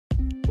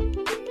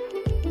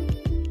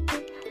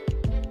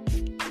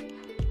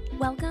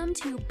Welcome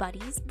to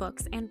Buddies,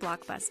 Books, and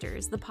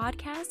Blockbusters, the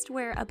podcast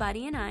where a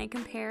buddy and I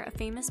compare a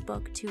famous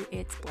book to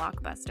its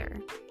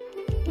blockbuster.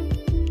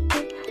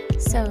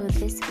 So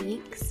this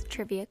week's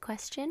trivia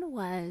question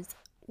was,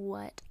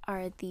 what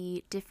are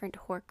the different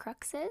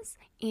Horcruxes?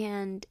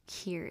 And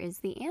here is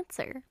the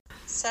answer.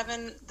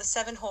 The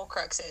seven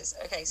Horcruxes.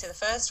 Okay, so the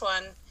first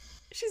one...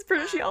 She's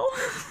British, y'all.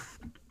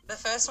 The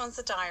first one's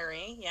the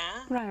diary,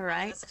 yeah?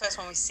 Right. That's the first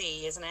one we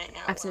see, isn't it?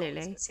 Yeah,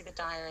 absolutely. We see the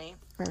diary.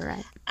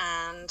 Right.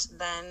 And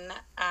then,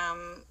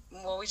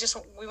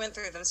 we went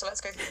through them, so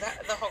let's go through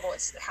the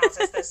Hogwarts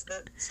houses. There's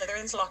the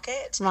Slytherin's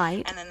locket.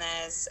 Right. And then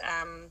there's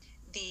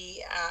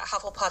the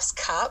Hufflepuff's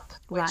cup,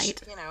 which,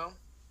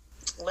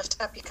 lift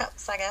up your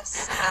cups, I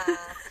guess.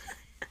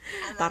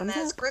 And then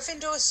there's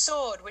Gryffindor's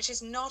sword, which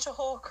is not a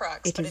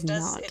Horcrux, but it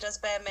does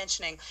bear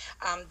mentioning.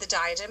 The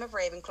diadem of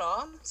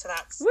Ravenclaw, so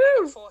that's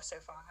 4 so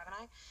far, haven't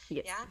I?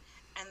 Yes. Yeah.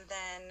 And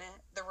then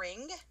the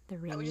ring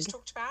that we just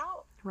talked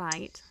about.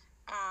 Right.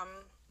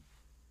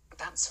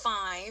 That's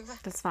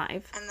 5. That's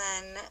 5. And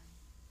then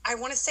I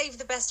want to save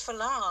the best for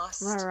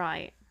last.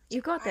 Right.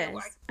 You got this.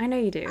 I know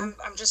you do.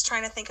 I'm just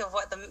trying to think of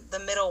what the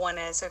middle one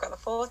is. So we've got the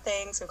 4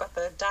 things. We've got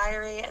the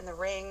diary and the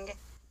ring.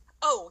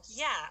 Oh,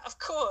 yeah, of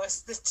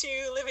course. The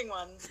 2 living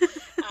ones.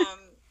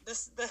 The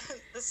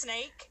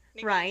snake,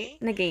 Nagini. Right,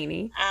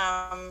 Nagini.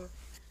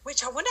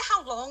 Which I wonder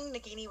how long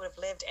Nagini would have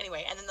lived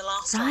anyway. And then the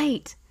last one.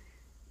 Right.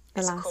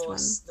 The last one. Of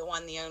course, the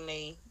one, the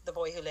only, the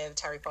boy who lived,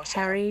 Harry Potter.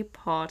 Harry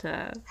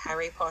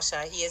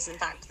Potter. He is, in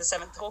fact, the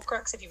 7th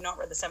Horcrux. If you've not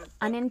read the 7th book,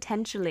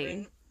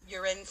 unintentionally.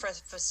 You're in for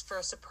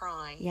a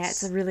surprise. Yeah,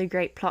 it's a really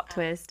great plot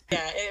twist.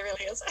 Yeah, it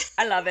really is.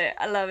 I love it.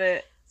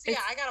 So, yeah,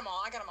 I got them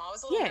all. I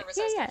was a little nervous.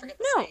 I was going to forget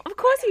the No, snake, of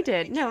course you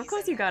did. No, of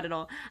course you got it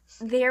all.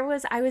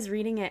 I was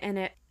reading it,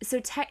 and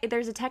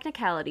there's a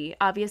technicality.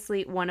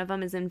 Obviously, one of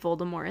them is in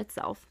Voldemort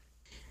itself.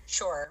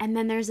 Sure. And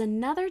then there's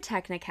another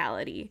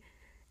technicality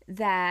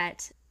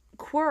that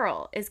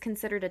Quirrell is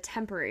considered a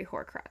temporary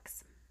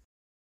Horcrux.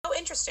 Oh,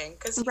 interesting,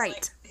 because he's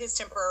like his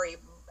temporary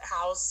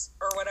house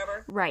or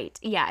whatever. Right.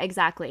 Yeah,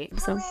 exactly.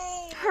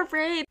 Hooray!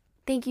 Hooray!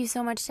 Thank you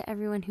so much to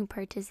everyone who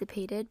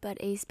participated, but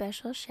a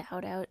special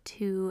shout out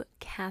to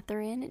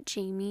Catherine,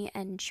 Jamie,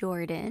 and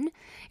Jordan.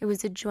 It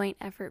was a joint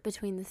effort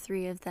between the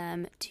 3 of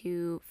them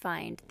to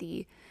find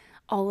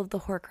all of the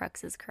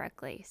Horcruxes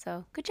correctly.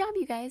 So good job,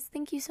 you guys.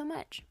 Thank you so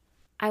much.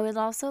 I would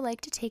also like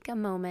to take a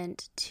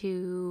moment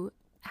to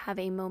have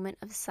a moment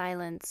of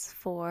silence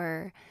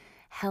for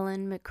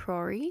Helen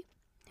McCrory,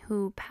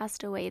 who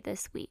passed away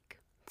this week.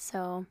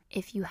 So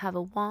if you have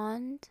a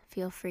wand,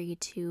 feel free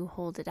to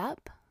hold it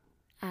up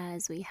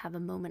as we have a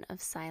moment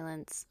of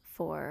silence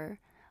for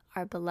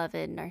our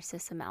beloved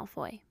Narcissa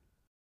Malfoy.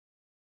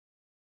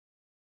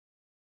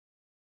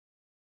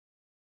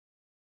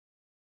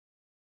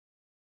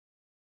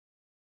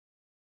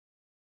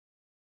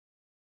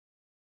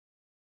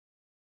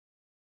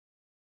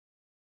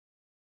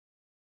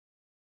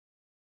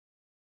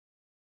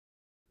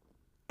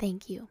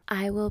 Thank you.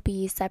 I will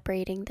be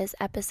separating this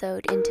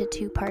episode into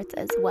 2 parts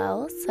as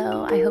well,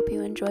 so I hope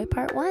you enjoy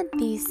part 1.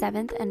 The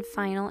 7th and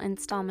final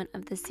installment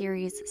of the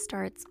series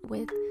starts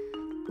with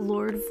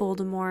Lord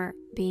Voldemort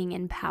being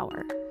in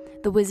power.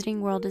 The Wizarding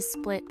World is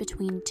split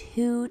between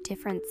 2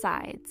 different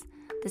sides,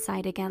 the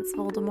side against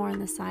Voldemort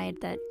and the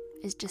side that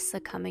is just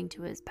succumbing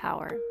to his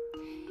power.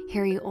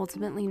 Harry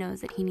ultimately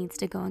knows that he needs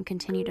to go and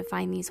continue to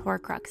find these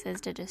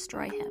Horcruxes to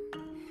destroy him.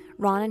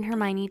 Ron and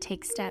Hermione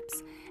take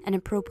steps and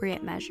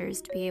appropriate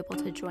measures to be able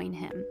to join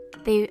him.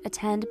 They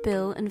attend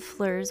Bill and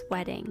Fleur's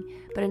wedding,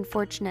 but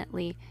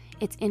unfortunately,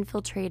 it's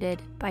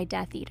infiltrated by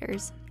Death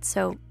Eaters.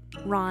 So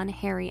Ron,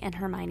 Harry, and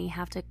Hermione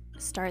have to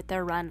start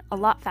their run a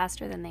lot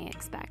faster than they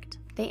expect.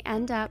 They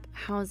end up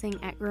housing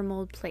at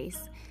Grimmauld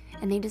Place,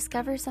 and they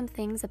discover some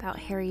things about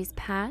Harry's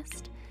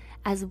past,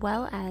 as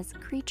well as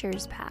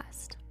Kreacher's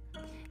past.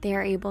 They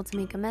are able to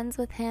make amends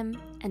with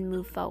him and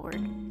move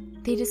forward.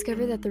 They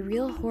discover that the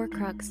real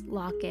Horcrux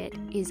locket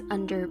is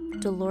under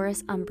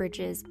Dolores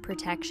Umbridge's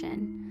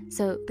protection,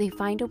 so they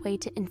find a way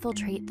to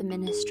infiltrate the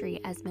Ministry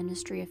as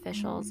Ministry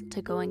officials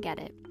to go and get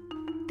it.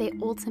 They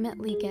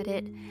ultimately get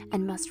it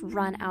and must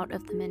run out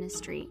of the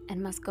Ministry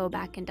and must go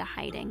back into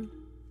hiding.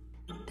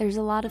 There's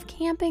a lot of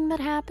camping that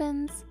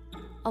happens,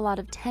 a lot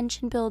of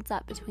tension builds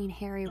up between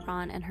Harry,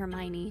 Ron, and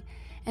Hermione,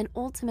 and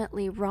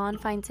ultimately Ron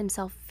finds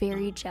himself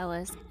very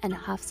jealous and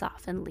huffs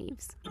off and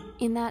leaves.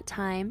 In that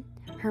time,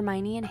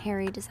 Hermione and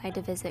Harry decide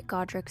to visit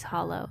Godric's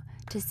Hollow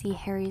to see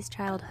Harry's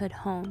childhood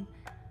home.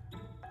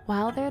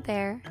 While they're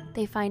there,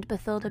 they find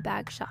Bathilda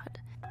Bagshot.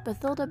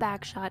 Bathilda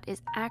Bagshot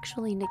is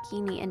actually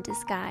Nagini in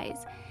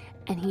disguise,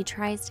 and he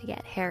tries to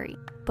get Harry,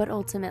 but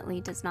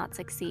ultimately does not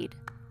succeed.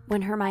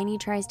 When Hermione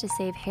tries to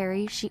save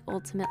Harry, she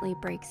ultimately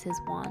breaks his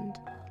wand.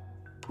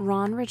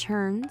 Ron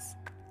returns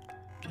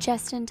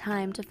just in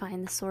time to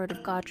find the sword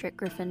of Godric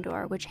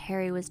Gryffindor, which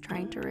Harry was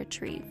trying to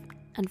retrieve.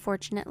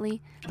 Unfortunately,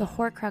 the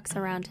Horcrux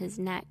around his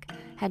neck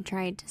had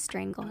tried to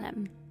strangle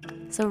him.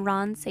 So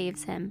Ron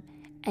saves him,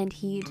 and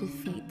he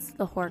defeats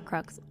the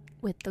Horcrux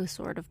with the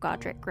sword of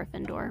Godric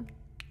Gryffindor.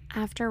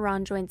 After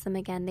Ron joins them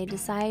again, they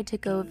decide to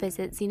go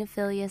visit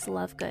Xenophilius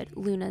Lovegood,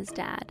 Luna's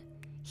dad.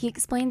 He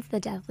explains the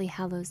Deathly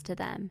Hallows to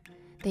them.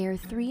 They are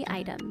 3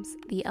 items: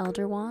 the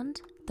Elder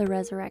Wand, the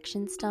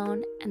Resurrection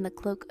Stone, and the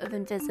Cloak of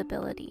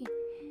Invisibility.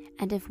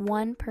 And if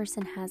one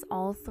person has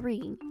all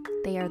 3,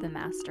 they are the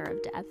Master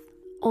of Death.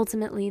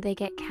 Ultimately, they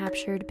get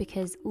captured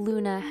because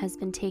Luna has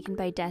been taken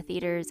by Death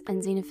Eaters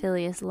and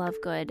Xenophilius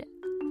Lovegood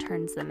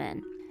turns them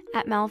in.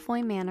 At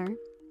Malfoy Manor,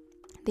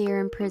 they are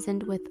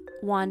imprisoned with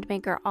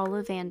Wandmaker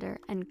Ollivander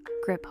and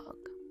Griphook.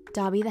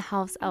 Dobby the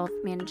house elf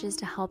manages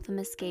to help them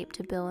escape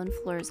to Bill and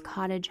Fleur's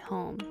cottage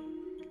home,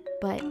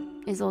 but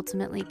is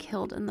ultimately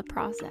killed in the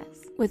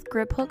process. With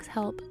Griphook's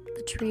help,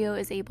 the trio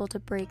is able to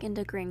break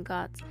into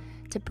Gringotts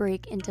to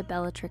break into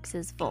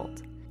Bellatrix's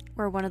vault,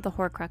 where one of the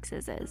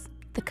Horcruxes is,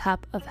 the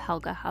Cup of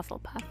Helga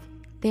Hufflepuff.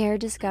 They are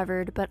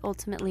discovered, but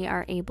ultimately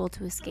are able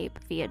to escape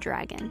via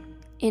dragon.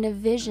 In a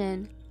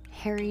vision,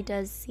 Harry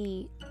does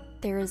see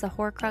there is a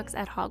Horcrux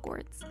at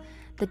Hogwarts,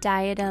 the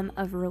diadem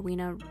of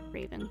Rowena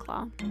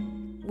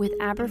Ravenclaw. With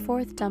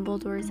Aberforth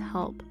Dumbledore's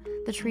help,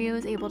 the trio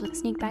is able to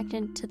sneak back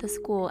into the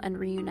school and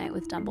reunite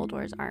with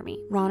Dumbledore's army.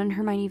 Ron and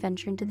Hermione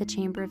venture into the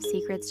Chamber of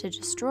Secrets to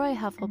destroy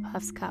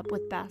Hufflepuff's cup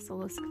with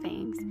basilisk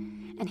fangs,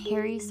 and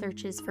Harry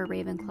searches for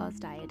Ravenclaw's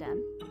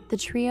diadem. The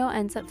trio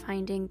ends up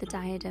finding the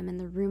diadem in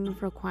the Room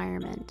of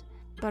Requirement,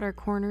 but are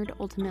cornered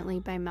ultimately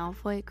by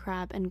Malfoy,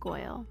 Crabbe, and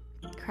Goyle.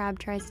 Crabbe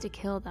tries to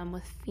kill them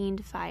with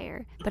fiend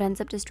fire, but ends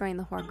up destroying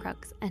the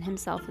Horcrux and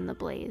himself in the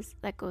blaze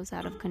that goes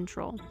out of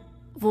control.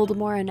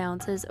 Voldemort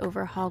announces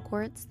over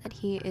Hogwarts that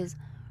he is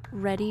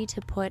ready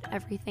to put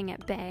everything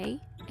at bay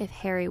if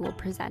Harry will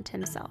present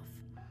himself.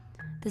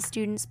 The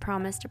students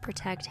promise to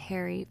protect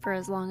Harry for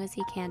as long as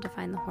he can to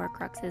find the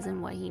Horcruxes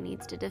and what he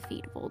needs to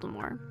defeat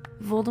Voldemort.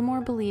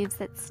 Voldemort believes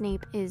that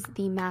Snape is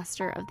the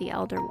master of the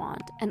Elder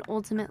Wand and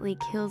ultimately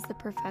kills the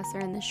professor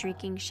in the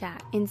Shrieking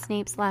Shack. In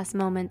Snape's last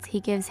moments,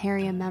 he gives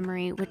Harry a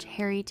memory which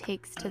Harry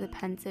takes to the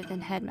Pensieve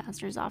and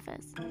Headmaster's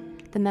office.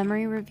 The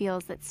memory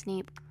reveals that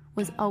Snape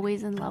was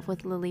always in love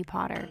with Lily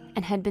Potter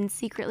and had been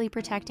secretly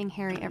protecting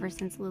Harry ever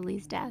since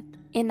Lily's death.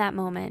 In that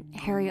moment,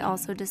 Harry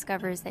also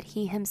discovers that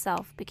he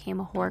himself became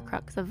a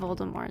Horcrux of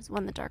Voldemort's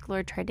when the Dark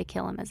Lord tried to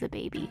kill him as a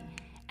baby,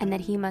 and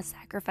that he must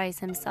sacrifice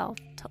himself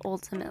to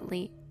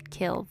ultimately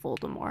kill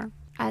Voldemort.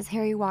 As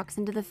Harry walks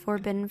into the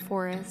Forbidden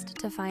Forest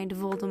to find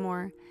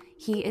Voldemort,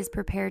 he is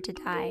prepared to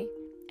die,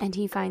 and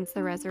he finds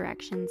the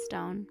Resurrection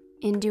Stone.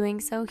 In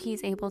doing so,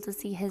 he's able to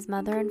see his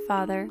mother and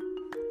father,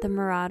 the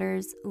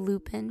Marauders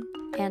Lupin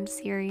and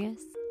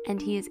Sirius,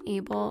 and he is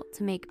able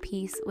to make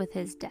peace with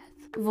his death.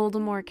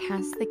 Voldemort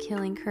casts the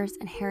killing curse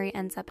and Harry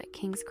ends up at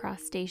King's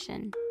Cross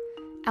Station.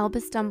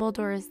 Albus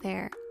Dumbledore is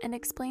there and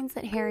explains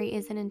that Harry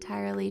isn't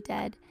entirely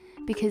dead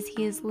because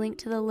he is linked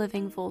to the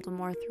living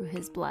Voldemort through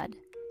his blood.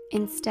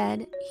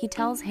 Instead, he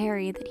tells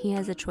Harry that he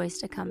has a choice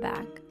to come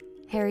back.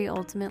 Harry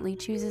ultimately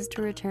chooses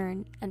to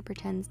return and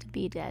pretends to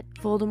be dead.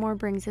 Voldemort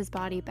brings his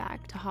body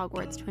back to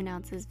Hogwarts to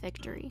announce his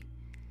victory.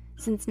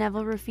 Since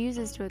Neville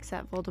refuses to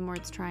accept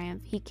Voldemort's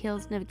triumph, he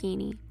kills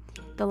Nagini,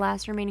 the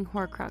last remaining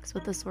Horcrux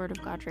with the sword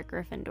of Godric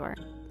Gryffindor.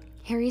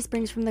 Harry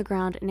springs from the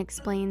ground and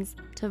explains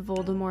to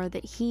Voldemort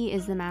that he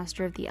is the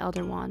master of the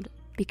Elder Wand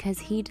because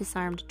he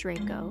disarmed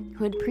Draco,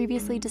 who had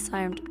previously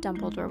disarmed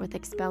Dumbledore with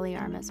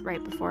Expelliarmus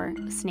right before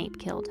Snape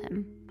killed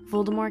him.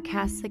 Voldemort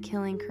casts the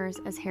killing curse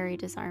as Harry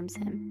disarms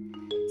him.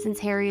 Since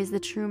Harry is the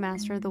true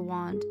master of the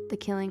wand, the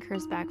killing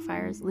curse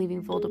backfires,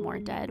 leaving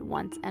Voldemort dead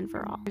once and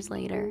for all. Years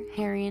later,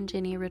 Harry and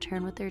Ginny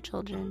return with their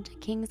children to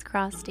King's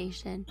Cross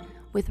Station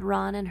with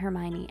Ron and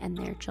Hermione and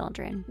their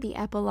children. The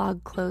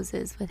epilogue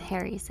closes with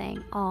Harry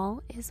saying,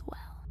 "All is well."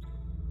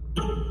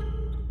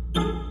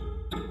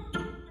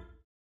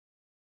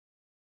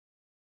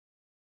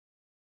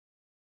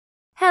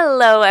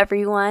 Hello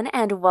everyone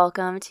and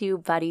welcome to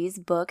Buddies,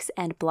 Books,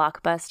 and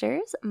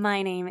Blockbusters.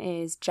 My name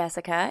is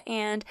Jessica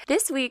and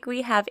this week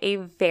we have a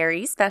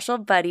very special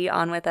buddy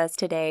on with us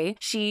today.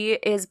 She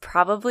is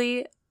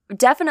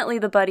definitely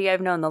the buddy I've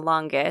known the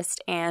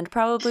longest and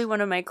probably one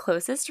of my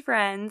closest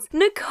friends,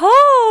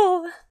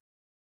 Nicole!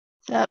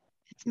 What's up?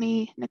 It's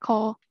me,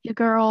 Nicole, your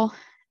girl,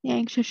 the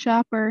anxious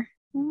shopper.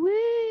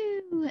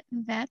 Woo!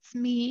 That's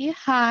me.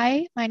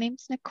 Hi, my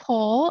name's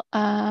Nicole.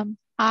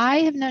 I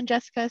have known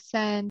Jessica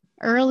since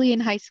early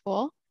in high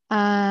school.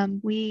 How did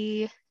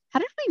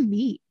we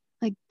meet?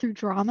 Like through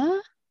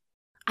drama?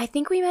 I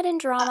think we met in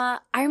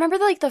drama. I remember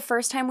the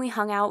first time we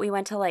hung out, we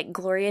went to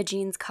Gloria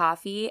Jean's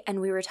Coffee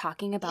and we were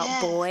talking about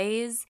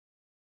boys.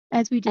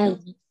 As we do.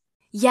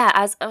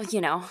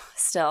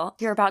 Still,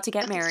 you're about to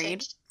get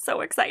married.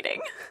 So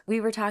exciting.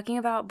 We were talking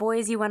about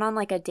boys. You went on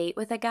a date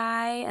with a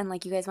guy and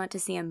you guys went to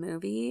see a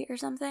movie or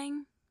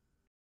something.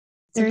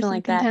 There's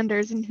some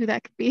contenders and who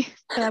that could be,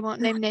 but I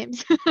won't name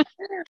names.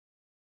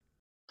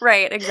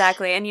 Right,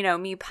 exactly.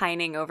 And me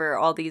pining over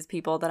all these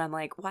people that I'm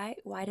like, why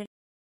did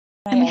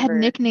I You had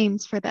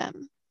nicknames for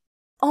them.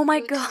 Oh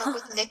my God. God.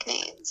 With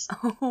nicknames.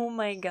 Oh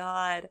my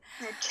God.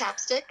 Your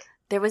chapstick.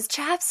 There was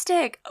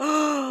Chapstick.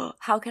 Oh,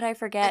 how could I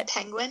forget? And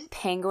Penguin.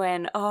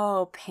 Penguin.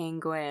 Oh,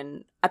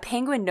 Penguin. A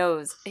penguin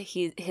knows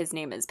his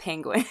name is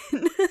Penguin. He's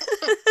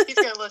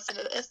going to listen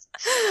to this.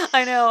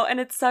 I know, and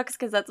it sucks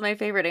because that's my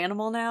favorite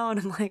animal now, and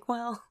I'm like,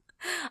 well,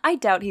 I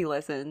doubt he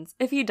listens.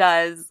 If he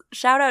does,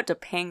 shout out to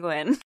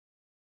Penguin.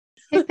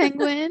 Hey,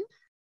 Penguin.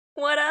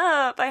 What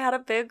up? I had a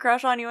big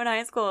crush on you in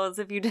high school, as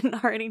if you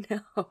didn't already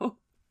know.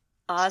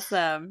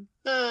 Awesome.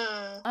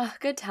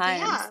 Good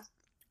times. Yeah.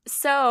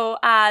 So,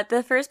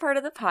 the first part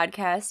of the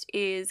podcast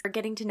is we're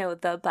getting to know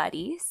the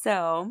buddy.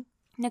 So,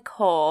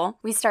 Nicole,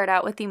 we start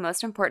out with the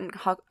most important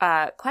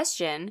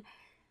question.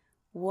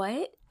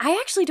 I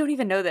actually don't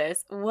even know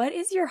this. What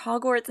is your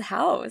Hogwarts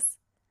house?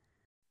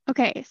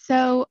 Okay,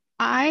 so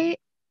I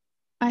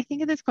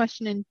think of this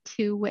question in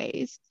two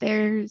ways.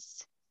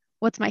 There's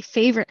what's my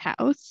favorite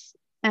house,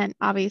 and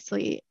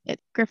obviously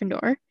it's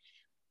Gryffindor.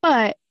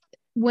 But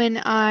when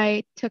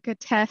I took a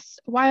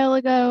test a while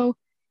ago,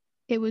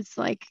 it was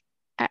like,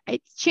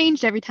 it's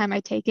changed every time I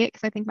take it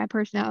because I think my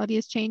personality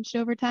has changed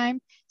over time.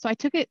 So I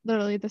took it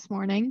literally this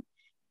morning,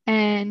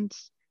 and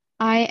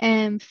I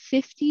am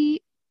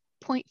 50.5%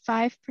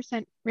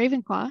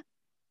 Ravenclaw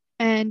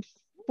and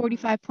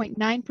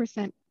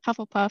 45.9%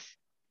 Hufflepuff,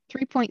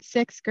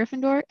 3.6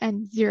 Gryffindor,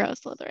 and 0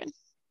 Slytherin.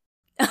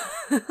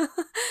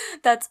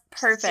 That's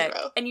perfect.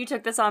 0. And you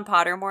took this on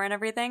Pottermore and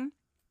everything?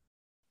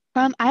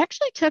 I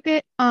actually took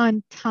it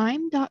on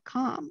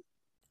time.com.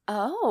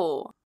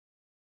 Oh.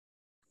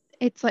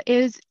 It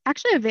was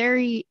actually a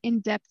very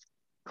in-depth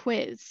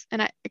quiz,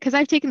 and because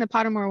I've taken the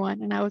Pottermore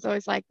one, and I was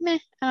always like, meh,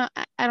 I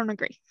don't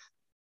agree.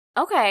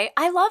 Okay,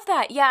 I love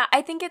that. Yeah,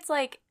 I think it's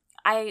like,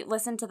 I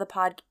listened to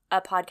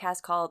a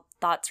podcast called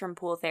Thoughts from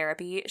Pool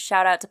Therapy.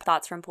 Shout out to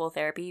Thoughts from Pool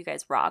Therapy. You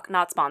guys rock.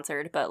 Not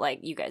sponsored, but like,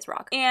 you guys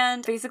rock.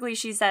 And basically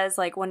she says,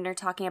 like, when they're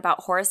talking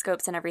about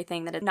horoscopes and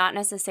everything, that it's not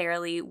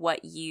necessarily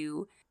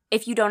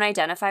if you don't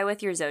identify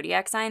with your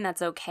zodiac sign,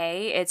 that's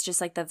okay. It's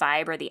just like the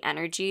vibe or the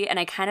energy. And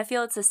I kind of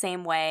feel it's the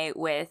same way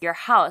with your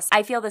house.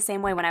 I feel the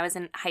same way when I was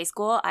in high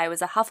school. I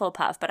was a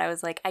Hufflepuff, but I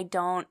was like, I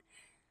don't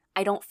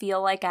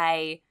feel like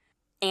I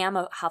am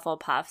a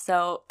Hufflepuff.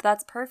 So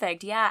that's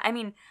perfect. Yeah, I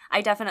mean,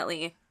 I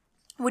definitely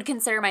would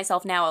consider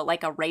myself now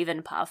like a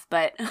Ravenpuff,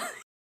 but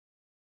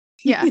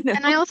yeah. You know?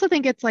 And I also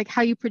think it's like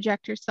how you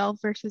project yourself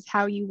versus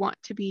how you want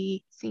to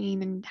be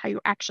seen and how you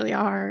actually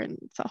are, and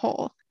it's a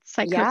whole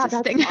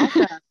psychosis thing.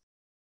 Awesome.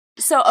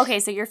 So, okay,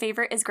 so your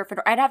favorite is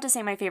Gryffindor. I'd have to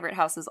say my favorite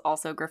house is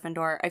also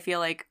Gryffindor. I feel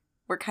like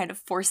we're kind of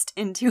forced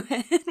into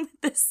it with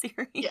this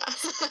series. Yeah.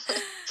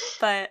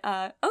 But,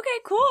 okay,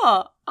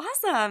 cool.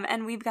 Awesome.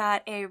 And we've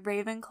got a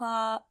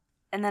Ravenclaw,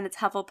 and then it's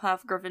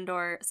Hufflepuff,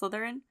 Gryffindor,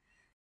 Slytherin?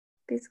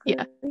 Basically.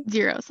 Yeah,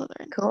 0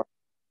 Slytherin. Cool.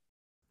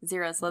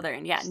 0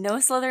 Slytherin. Yeah, no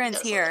Slytherins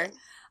No here. Slytherin.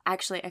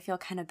 Actually, I feel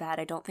kind of bad.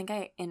 I don't think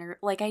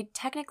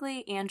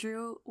technically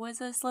Andrew was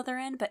a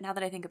Slytherin, but now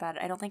that I think about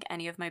it, I don't think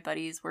any of my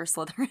buddies were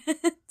Slytherin.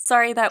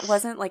 Sorry, that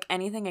wasn't like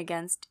anything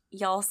against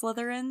y'all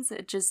Slytherins.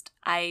 It just,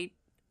 I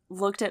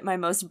looked at my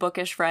most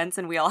bookish friends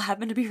and we all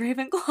happen to be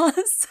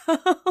Ravenclaws, so.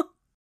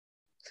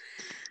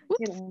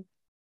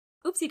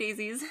 Oopsie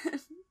daisies.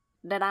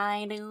 Did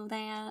I do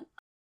that?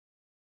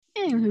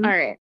 Anywho. All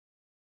right.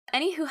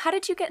 Anywho, how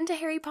did you get into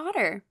Harry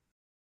Potter?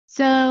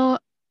 So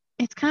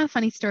it's kind of a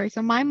funny story.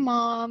 So my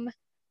mom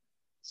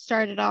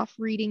started off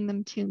reading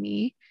them to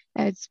me,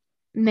 as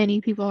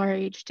many people our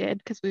age did,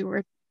 because we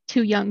were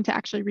too young to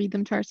actually read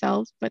them to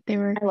ourselves, but they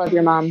were. I love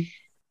your mom.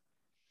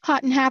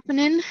 Hot and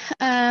happening.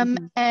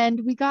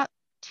 And we got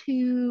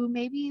to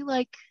maybe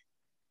like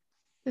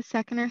the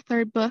second or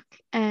third book,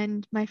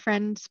 and my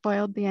friend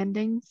spoiled the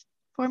endings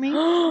for me.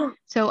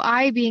 So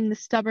I, being the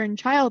stubborn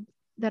child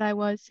that I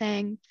was,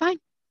 saying, fine,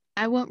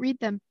 I won't read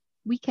them.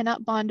 We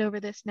cannot bond over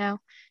this now,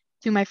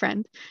 to my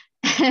friend.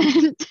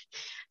 And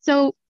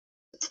so.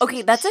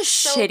 Okay, that's a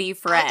shitty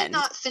friend. I did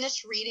not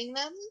finish reading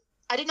them.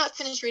 I did not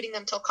finish reading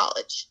them till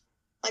college.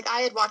 Like,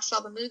 I had watched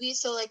all the movies,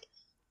 so like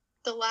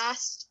the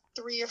last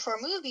 3 or 4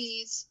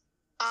 movies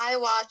I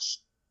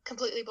watched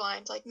completely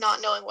blind, like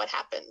not knowing what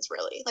happens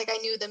really. Like, I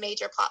knew the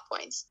major plot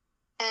points.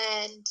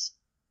 And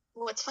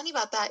what's funny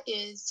about that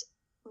is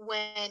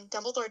when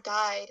Dumbledore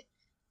died,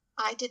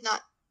 I did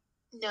not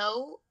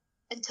know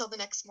until the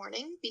next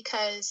morning,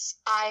 because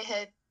I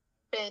had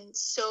been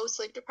so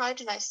sleep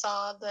deprived, and I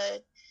saw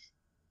the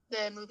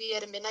movie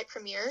at a midnight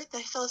premiere that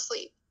I fell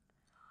asleep.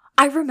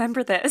 I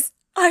remember this.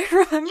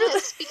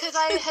 Yes, because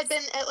I had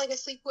been at like a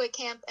sleepaway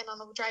camp, and on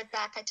the drive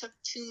back I took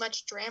too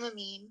much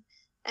Dramamine,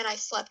 and I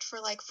slept for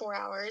like 4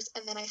 hours,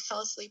 and then I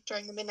fell asleep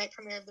during the midnight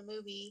premiere of the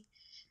movie.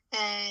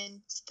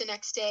 And the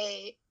next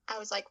day I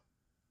was like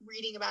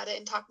reading about it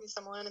and talking to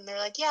someone, and they're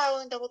like, yeah,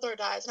 when Dumbledore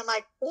dies. And I'm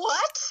like,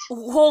 what?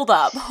 Hold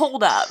up.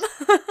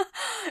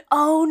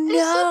 Oh no.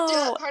 I slept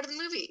through that part of the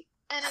movie.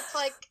 And it's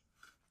like,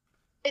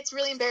 it's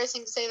really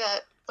embarrassing to say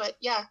that, but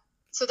yeah.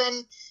 So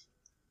then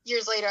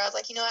years later, I was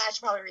like, you know what, I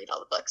should probably read all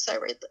the books. So I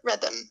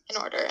read them in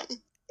order,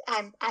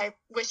 and I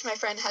wish my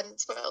friend hadn't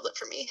spoiled it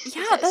for me.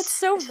 Yeah, that's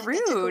so rude.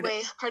 It took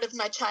away part of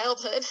my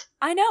childhood.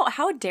 I know.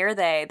 How dare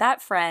they?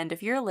 That friend,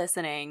 if you're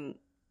listening.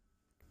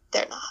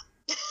 They're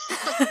not.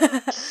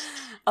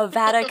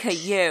 Avada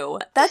Caillou.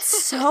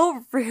 That's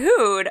so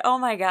rude. Oh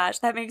my gosh,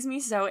 that makes me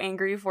so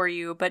angry for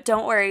you. But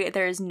don't worry,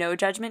 there is no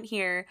judgment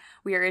here.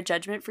 We are a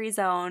judgment-free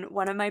zone.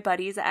 One of my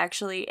buddies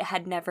actually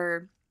had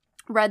never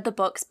read the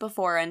books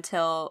before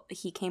until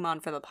he came on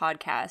for the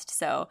podcast.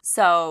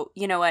 So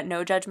you know what?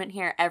 No judgment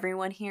here.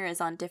 Everyone here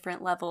is on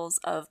different levels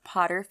of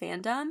Potter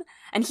fandom.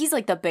 And he's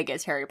like the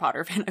biggest Harry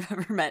Potter fan I've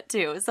ever met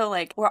too. So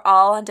like we're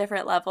all on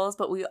different levels,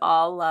 but we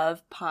all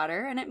love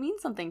Potter and it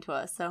means something to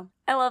us. So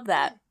I love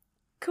that.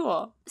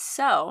 Cool.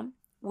 So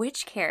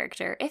which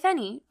character, if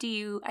any, do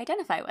you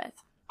identify with?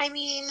 I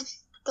mean,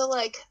 the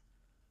like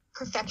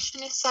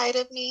perfectionist side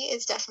of me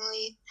is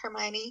definitely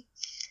Hermione.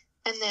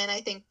 And then I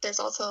think there's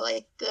also,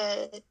 like,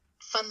 the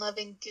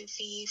fun-loving,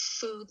 goofy,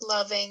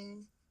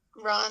 food-loving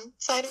Ron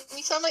side of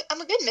me. So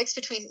I'm a good mix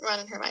between Ron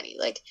and Hermione.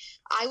 Like,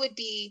 I would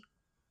be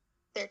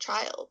their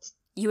child.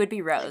 You would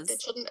be Rose. Like, the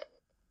children.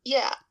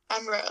 Yeah,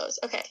 I'm Rose.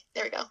 Okay,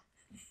 there we go.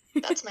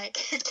 That's my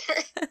character.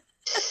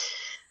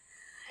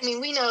 I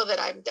mean, we know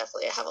that I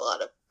definitely have a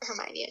lot of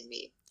Hermione in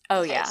me.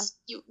 Oh, yeah.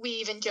 We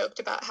even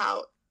joked about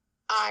how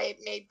I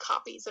made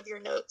copies of your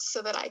notes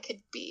so that I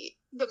could be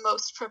the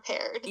most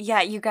prepared.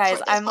 Yeah, you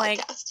guys, I'm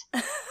podcast.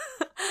 like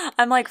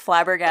I'm like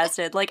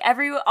flabbergasted. Like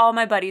all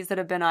my buddies that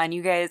have been on,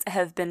 you guys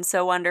have been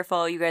so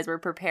wonderful. You guys were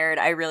prepared.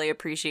 I really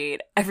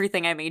appreciate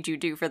everything I made you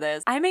do for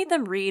this. I made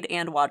them read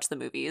and watch the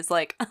movies.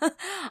 Like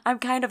I'm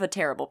kind of a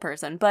terrible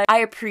person, but I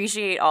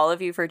appreciate all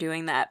of you for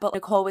doing that. But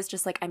Nicole was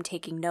just like, I'm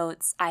taking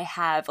notes. I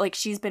have like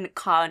she's been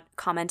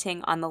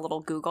commenting on the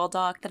little Google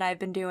Doc that I've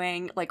been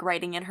doing, like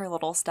writing in her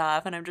little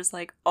stuff, and I'm just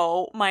like,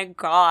 oh my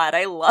God,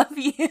 I love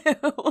you.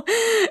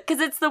 Because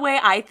it's the way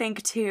I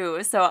think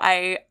too. So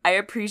I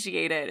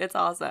appreciate it. It's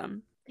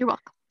awesome. You're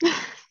welcome.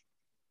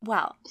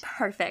 Wow,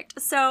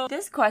 perfect. So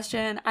this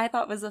question I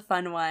thought was a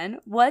fun one.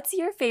 What's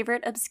your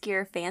favorite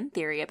obscure fan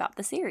theory about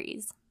the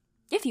series?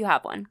 If you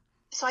have one.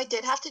 So I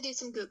did have to do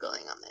some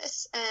Googling on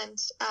this. And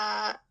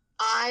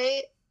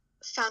I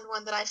found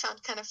one that I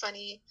found kind of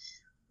funny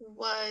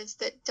was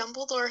that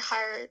Dumbledore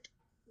hired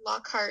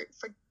Lockhart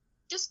for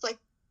just like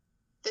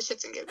the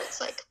shits and giggles.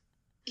 Like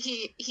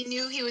he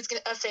knew he was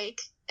a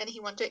fake and he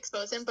wanted to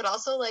expose him, but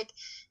also like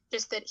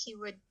just that he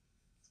would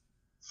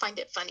find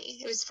it funny.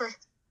 It was for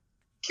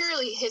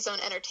purely his own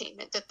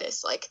entertainment that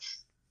this like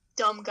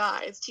dumb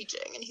guy is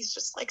teaching, and he's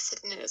just like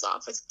sitting in his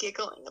office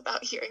giggling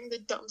about hearing the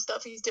dumb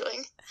stuff he's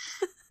doing.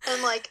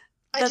 And like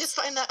I just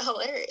find that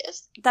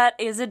hilarious. That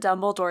is a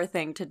Dumbledore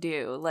thing to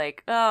do.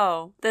 Like,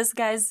 oh, this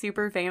guy's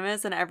super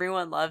famous and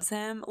everyone loves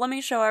him. Let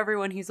me show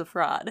everyone he's a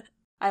fraud.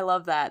 I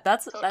love that.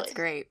 That's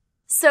great.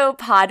 So,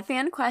 pod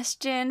fan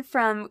question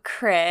from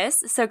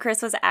Chris. So,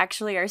 Chris was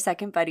actually our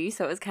second buddy,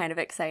 so it was kind of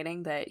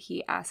exciting that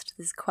he asked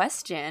this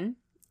question.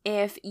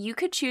 If you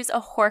could choose a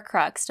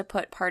Horcrux to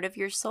put part of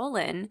your soul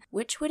in,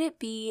 which would it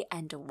be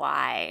and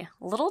why?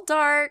 A little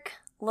dark,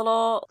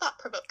 little...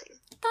 Thought-provoking.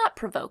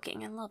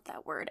 Thought-provoking. I love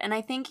that word. And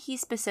I think he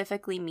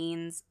specifically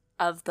means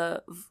of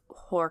the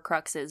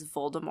Horcruxes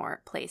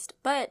Voldemort placed.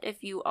 But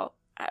if you all...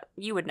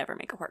 you would never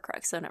make a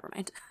Horcrux, so never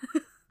mind.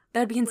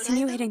 That would be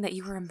insinuating that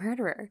you were a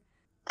murderer.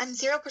 I'm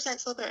 0%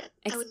 Slytherin.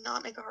 I would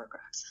not make a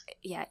Horcrux.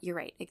 Yeah, you're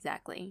right.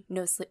 Exactly.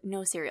 No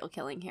serial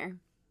killing here.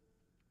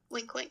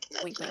 Wink, wink,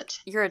 nudge, wink, nudge.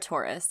 Wink. You're a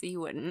Taurus.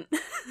 You wouldn't.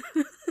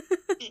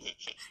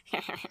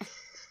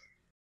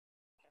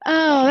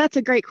 Oh, that's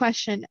a great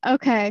question.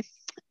 Okay.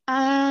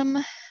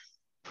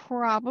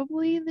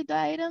 Probably the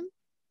diadem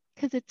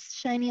because it's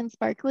shiny and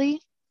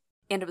sparkly.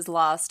 And it was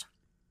lost.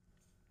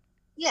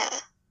 Yeah.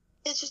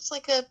 It's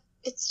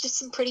just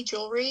some pretty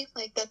jewelry.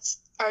 Like that's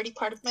already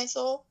part of my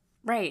soul.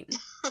 Right.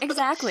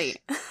 Exactly.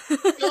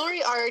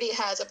 Jewelry already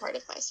has a part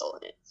of my soul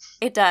in it.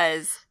 It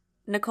does.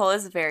 Nicole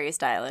is very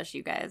stylish,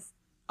 you guys.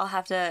 We'll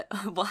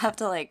have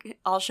to like,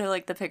 I'll show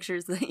like the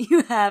pictures that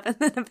you have and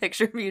then a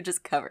picture of you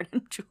just covered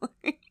in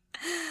jewelry.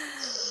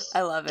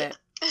 I love it.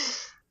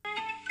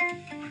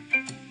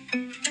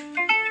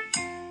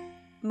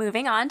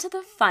 Moving on to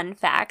the fun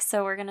facts.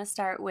 So we're going to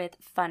start with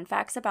fun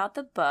facts about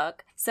the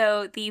book.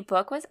 So the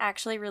book was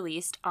actually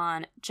released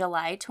on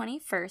July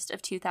 21st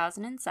of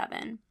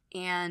 2007.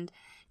 And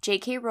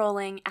J.K.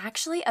 Rowling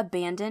actually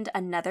abandoned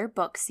another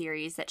book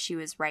series that she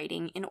was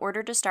writing in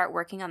order to start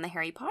working on the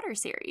Harry Potter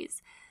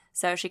series.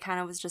 So she kind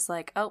of was just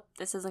like, oh,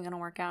 this isn't going to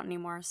work out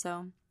anymore.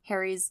 So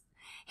Harry's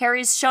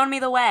shown me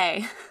the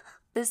way.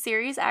 The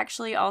series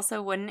actually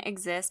also wouldn't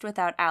exist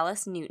without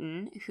Alice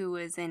Newton, who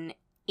was an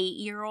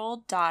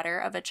 8-year-old daughter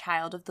of a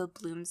child of the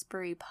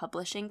Bloomsbury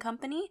Publishing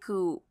Company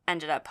who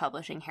ended up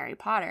publishing Harry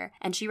Potter.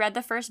 And she read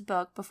the first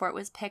book before it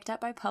was picked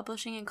up by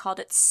publishing and called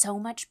it so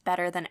much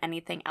better than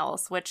anything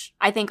else, which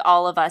I think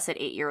all of us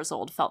at 8 years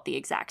old felt the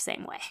exact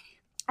same way.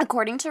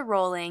 According to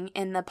Rowling,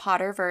 in the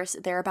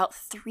Potterverse, there are about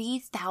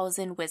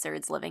 3,000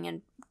 wizards living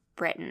in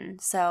Britain.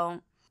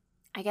 So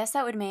I guess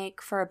that would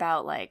make for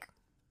about like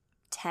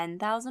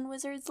 10,000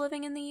 wizards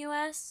living in the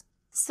US.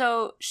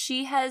 So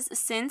she has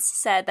since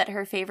said that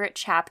her favorite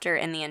chapter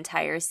in the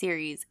entire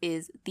series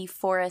is The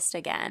Forest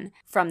Again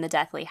from the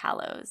Deathly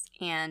Hallows.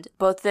 And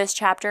both this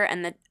chapter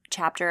and the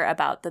chapter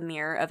about the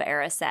Mirror of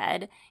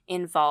Erised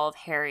involve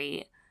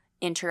Harry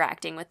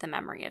interacting with the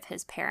memory of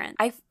his parent.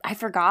 I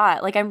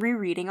forgot. Like, I'm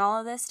rereading all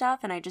of this stuff,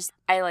 and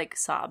I like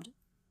sobbed.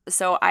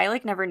 So I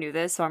like never knew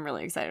this, so I'm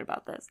really excited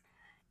about this.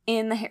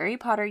 In the Harry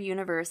Potter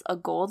universe, a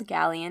gold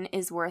galleon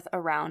is worth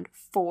around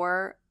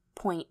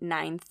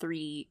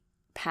 4.93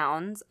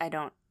 pounds. I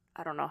don't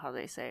know how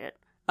they say it.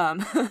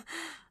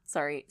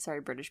 Sorry,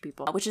 British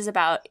people. Which is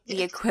about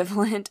the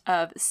equivalent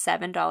of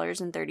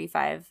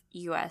 $7.35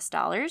 US.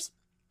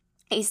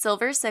 A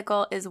silver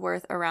sickle is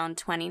worth around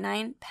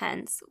 29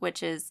 pence,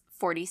 which is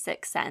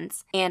 46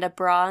 cents. And a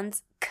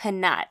bronze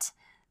knut,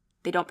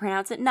 they don't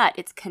pronounce it nut,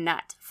 it's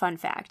knut, fun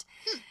fact,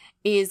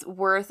 is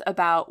worth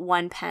about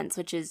 1 pence,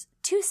 which is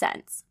 2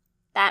 cents.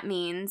 That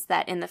means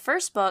that in the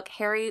first book,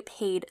 Harry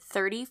paid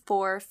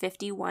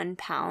 34.51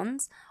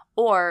 pounds,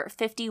 or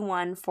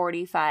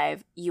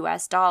 $51.45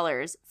 US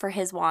for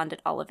his wand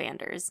at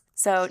Ollivander's.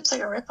 So seems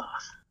like a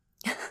ripoff.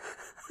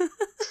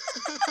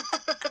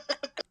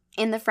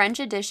 In the French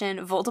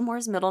edition,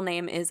 Voldemort's middle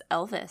name is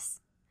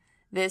Elvis.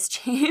 This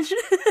change,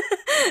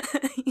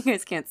 you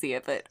guys can't see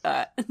it, but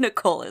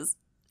Nicole is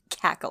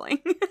cackling.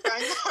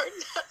 Trying hard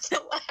not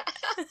to laugh.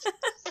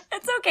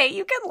 It's okay,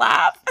 you can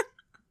laugh.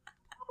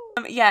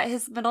 Yeah,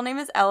 his middle name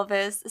is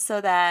Elvis, so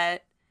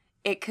that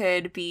it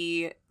could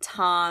be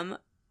Tom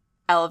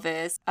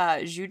Elvis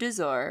Jus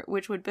d'Azur,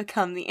 which would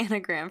become the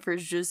anagram for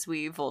Je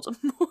suis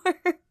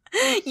Voldemort.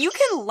 You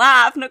can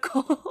laugh,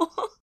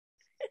 Nicole.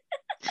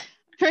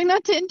 Trying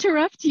not to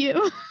interrupt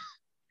you.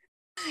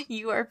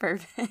 You are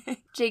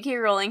perfect. J.K.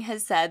 Rowling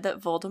has said that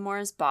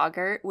Voldemort's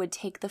boggart would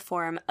take the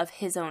form of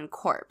his own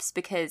corpse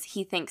because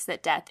he thinks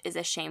that death is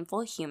a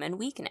shameful human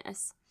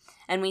weakness.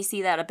 And we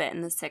see that a bit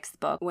in the 6th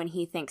book when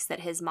he thinks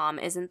that his mom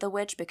isn't the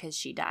witch because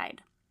she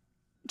died.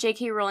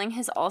 J.K. Rowling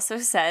has also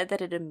said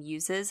that it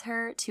amuses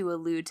her to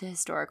allude to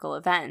historical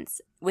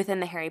events within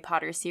the Harry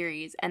Potter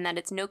series, and that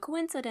it's no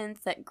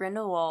coincidence that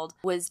Grindelwald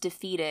was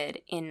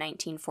defeated in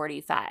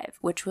 1945,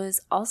 which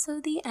was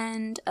also the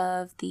end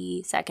of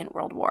the Second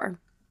World War.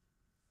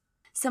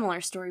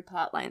 Similar story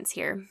plot lines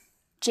here.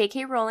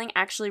 J.K. Rowling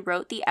actually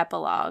wrote the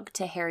epilogue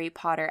to Harry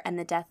Potter and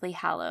the Deathly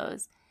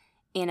Hallows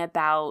in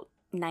about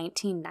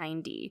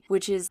 1990,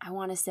 which is, I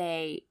want to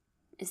say,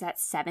 is that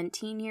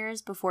 17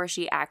 years before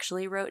she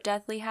actually wrote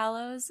Deathly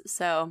Hallows?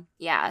 So,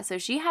 yeah, so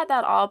she had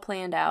that all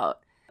planned out.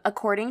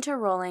 According to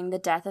Rowling, the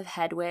death of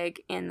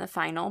Hedwig in the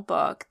final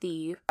book,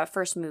 the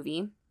first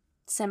movie,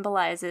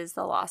 symbolizes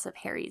the loss of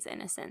Harry's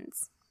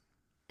innocence.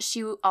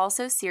 She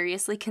also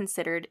seriously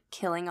considered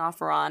killing off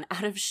Ron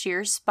out of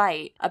sheer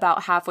spite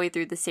about halfway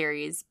through the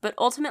series, but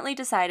ultimately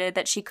decided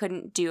that she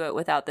couldn't do it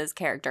without this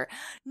character.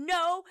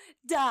 No,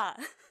 duh!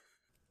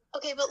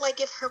 Okay, but like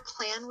if her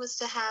plan was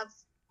to have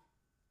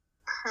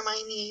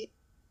Hermione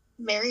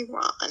marry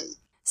Ron.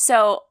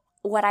 So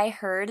what I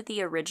heard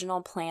the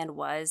original plan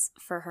was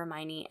for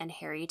Hermione and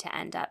Harry to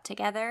end up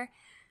together,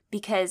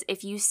 because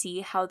if you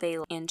see how they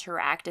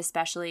interact,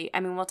 especially,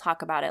 I mean, we'll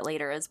talk about it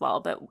later as well,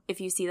 but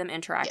if you see them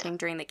interacting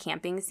during the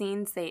camping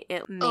scenes,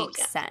 it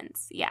makes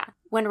sense. Yeah.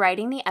 When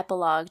writing the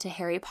epilogue to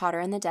Harry Potter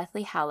and the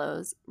Deathly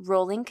Hallows,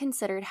 Rowling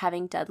considered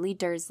having Dudley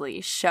Dursley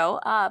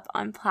show up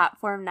on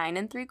platform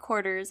 9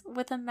 3/4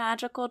 with a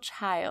magical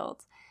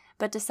child,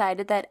 but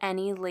decided that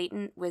any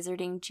latent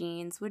wizarding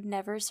genes would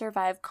never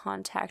survive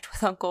contact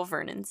with Uncle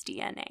Vernon's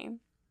DNA.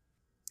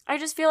 I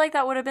just feel like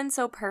that would have been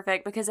so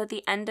perfect, because at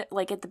the end,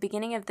 like at the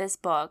beginning of this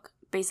book,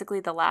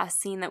 basically the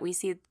last scene that we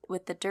see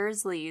with the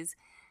Dursleys,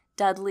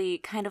 Dudley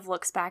kind of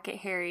looks back at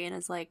Harry and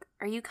is like,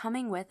 "Are you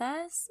coming with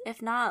us?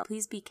 If not,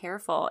 please be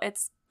careful."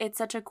 It's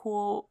such a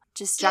cool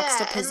just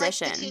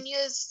juxtaposition. And like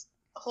Petunia's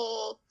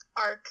whole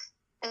arc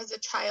as a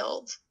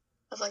child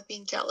of like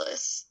being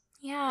jealous.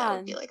 Yeah. That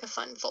would be like a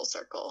fun full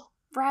circle.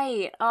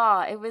 Right.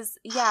 Oh, it was,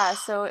 yeah,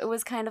 so it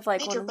was kind of like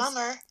Major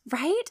bummer.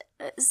 Right?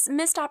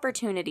 Missed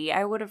opportunity.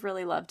 I would have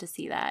really loved to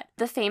see that.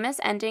 The famous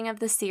ending of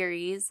the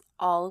series,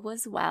 All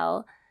Was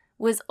Well,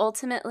 was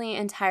ultimately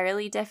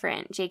entirely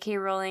different. J.K.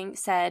 Rowling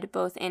said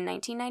both in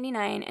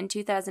 1999 and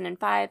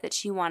 2005 that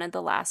she wanted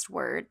the last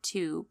word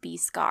to be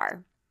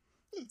Scar.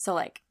 So,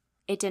 like,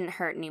 it didn't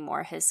hurt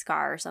anymore, his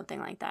scar or something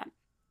like that.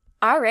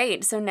 All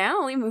right, so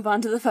now we move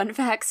on to the fun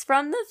facts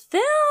from the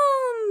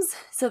films.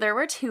 So there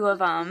were 2 of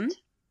them.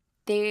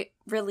 They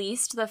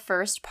released the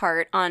first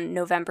part on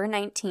November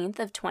 19th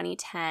of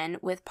 2010,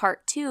 with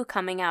part 2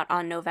 coming out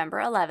on November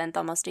 11th,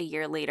 almost a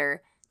year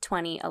later,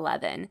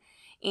 2011.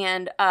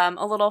 And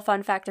a little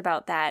fun fact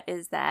about that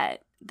is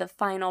that the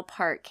final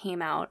part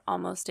came out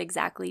almost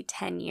exactly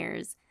 10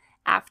 years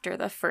after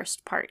the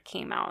first part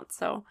came out.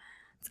 So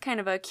it's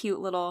kind of a cute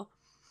little...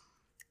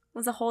 It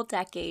was a whole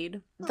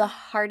decade. The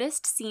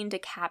hardest scene to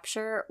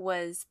capture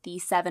was the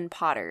 7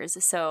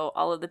 Potters, so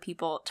all of the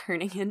people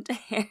turning into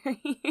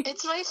Harry.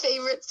 It's my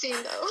favorite scene,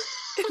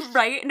 though.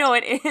 Right? No,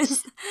 it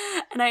is.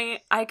 And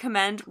I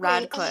commend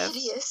Radcliffe. I'm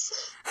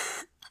hideous.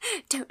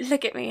 Don't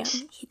look at me.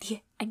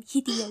 I'm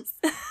hideous.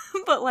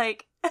 But,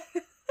 like,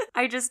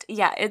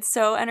 It's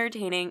so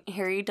entertaining.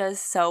 Harry does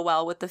so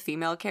well with the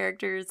female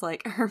characters.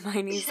 Like,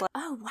 Hermione's like,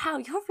 oh, wow,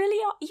 you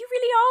really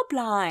are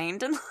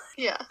blind. And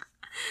yeah.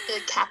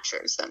 It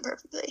captures them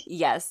perfectly.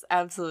 Yes,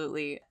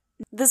 absolutely.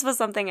 This was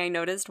something I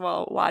noticed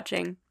while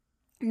watching.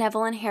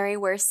 Neville and Harry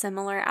wear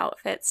similar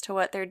outfits to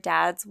what their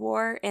dads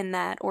wore in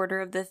that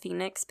Order of the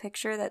Phoenix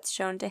picture that's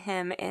shown to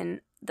him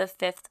in the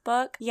 5th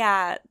book.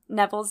 Yeah,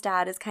 Neville's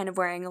dad is kind of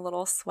wearing a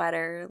little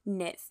sweater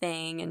knit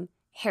thing, and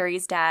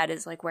Harry's dad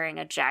is like wearing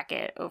a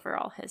jacket over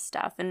all his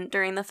stuff. And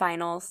during the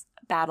final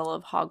battle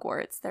of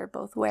Hogwarts, they're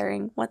both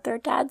wearing what their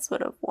dads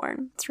would have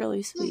worn. It's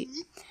really sweet.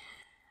 Mm-hmm.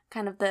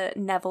 Kind of the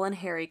Neville and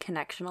Harry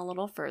connection a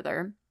little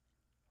further.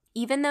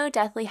 Even though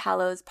Deathly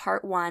Hallows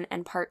Part 1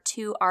 and Part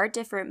 2 are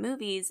different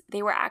movies,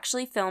 they were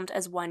actually filmed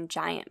as one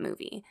giant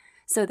movie.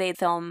 So they'd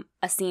film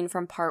a scene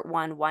from Part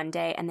 1 one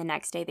day, and the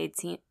next day they'd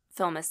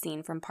film a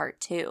scene from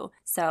Part 2.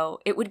 So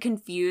it would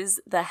confuse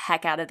the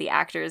heck out of the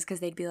actors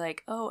because they'd be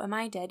like, oh, am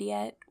I dead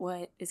yet?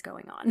 What is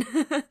going on?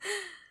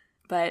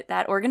 But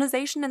that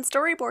organization and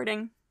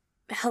storyboarding.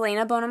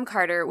 Helena Bonham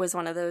Carter was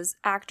one of those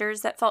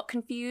actors that felt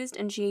confused,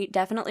 and she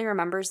definitely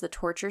remembers the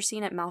torture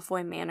scene at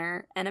Malfoy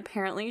Manor, and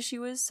apparently she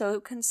was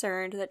so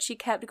concerned that she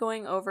kept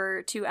going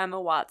over to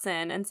Emma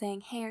Watson and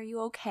saying, hey, are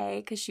you okay?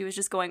 Because she was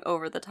just going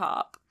over the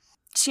top.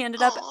 She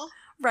ended up,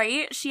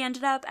 right? She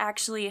ended up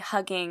actually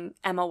hugging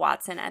Emma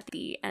Watson at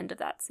the end of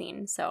that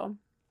scene, so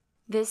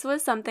this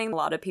was something a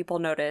lot of people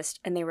noticed,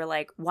 and they were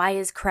like, why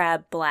is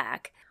Crabbe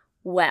black?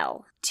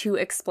 Well, to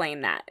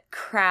explain that,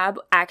 Crabbe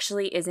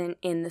actually isn't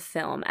in the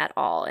film at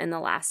all, in the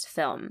last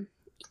film.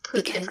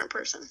 Completely different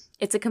person.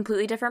 It's a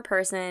completely different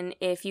person.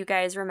 If you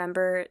guys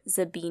remember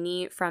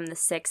Zabini from the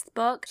 6th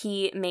book,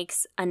 he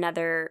makes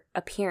another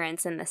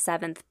appearance in the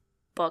 7th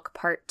book,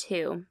 Part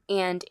 2.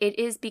 And it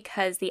is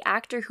because the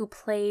actor who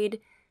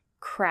played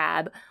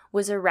Crabbe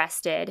was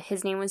arrested.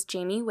 His name was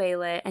Jamie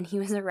Waylett, and he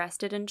was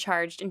arrested and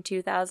charged in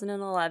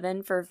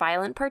 2011 for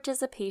violent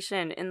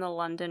participation in the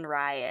London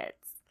riots.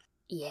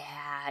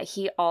 Yeah,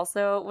 he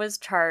also was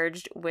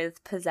charged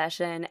with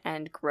possession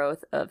and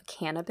growth of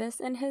cannabis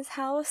in his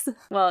house.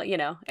 Well, you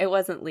know, it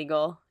wasn't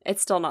legal.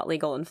 It's still not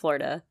legal in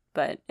Florida,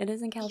 but it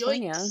is in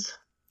California. Yikes.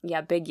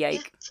 Yeah, big yike.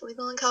 Yeah, it's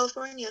legal in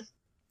California.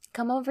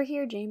 Come over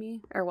here,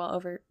 Jamie. Or, well,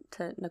 over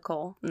to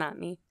Nicole, not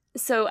me.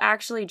 So,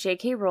 actually,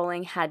 J.K.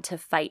 Rowling had to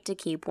fight to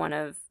keep one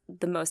of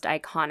the most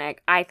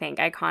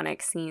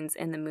iconic scenes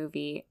in the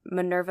movie,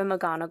 Minerva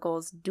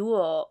McGonagall's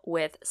duel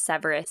with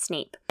Severus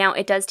Snape. Now,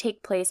 it does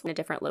take place in a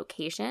different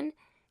location.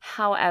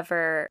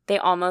 However, they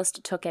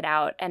almost took it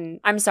out, and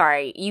I'm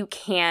sorry, you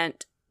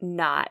can't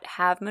not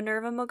have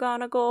Minerva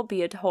McGonagall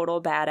be a total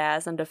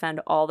badass and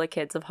defend all the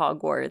kids of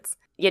Hogwarts.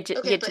 You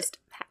just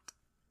have to.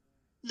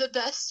 The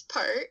best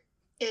part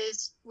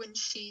is when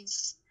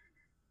she's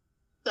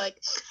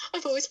like,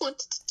 I've always wanted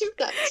to do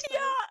that.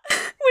 Yeah.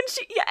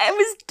 It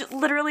was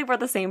literally for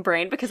the same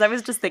brain because I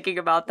was just thinking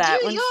about that.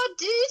 Do your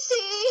duty.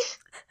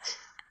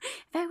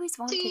 I always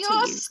wanted to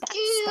use that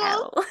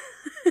spell.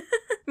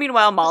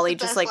 Meanwhile, Molly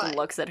just like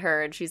looks at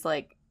her and she's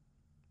like,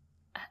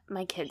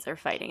 my kids are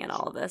fighting in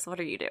all of this. What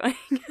are you doing?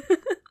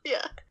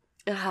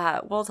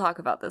 Yeah. We'll talk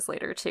about this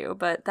later too,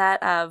 but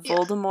that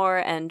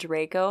Voldemort and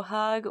Draco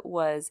hug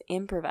was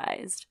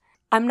improvised.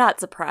 I'm not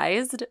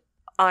surprised,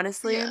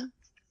 honestly.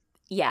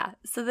 Yeah,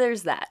 so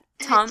there's that.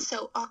 It's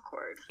so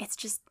awkward. It's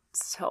just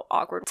so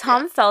awkward.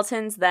 Tom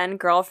Felton's then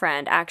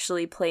girlfriend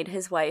actually played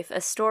his wife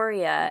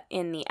Astoria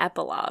in the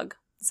epilogue.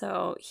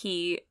 So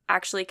he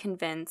actually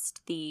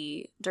convinced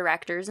the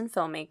directors and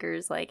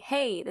filmmakers, like,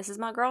 hey, this is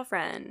my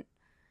girlfriend.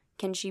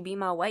 Can she be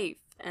my wife?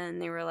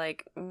 And they were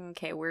like,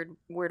 okay, weird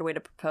way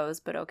to propose,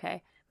 but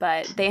okay.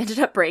 But they ended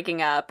up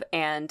breaking up,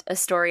 and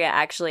Astoria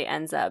actually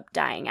ends up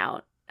dying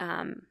out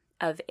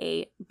of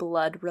a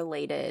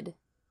blood-related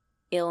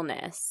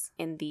illness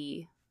in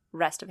the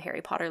rest of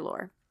Harry Potter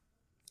lore.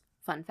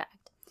 Fun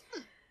fact.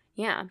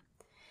 Yeah.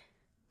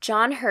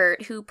 John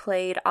Hurt, who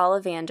played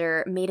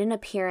Ollivander, made an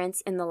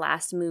appearance in the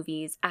last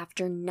movies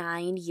after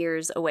 9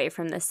 years away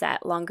from the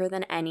set, longer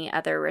than any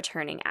other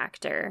returning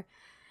actor.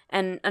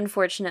 And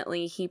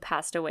unfortunately, he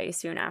passed away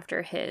soon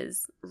after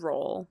his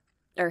role,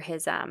 or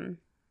his,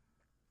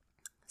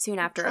 soon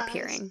after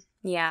appearing.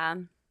 Yeah.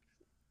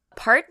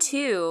 Part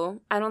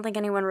 2, I don't think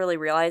anyone really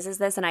realizes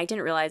this, and I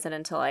didn't realize it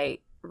until I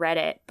read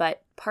it,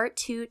 but Part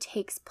 2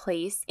 takes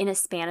place in a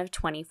span of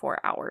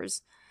 24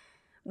 hours,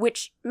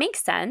 which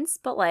makes sense,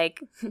 but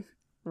like,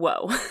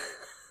 whoa.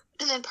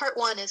 And then Part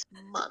 1 is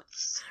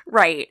months.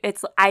 Right.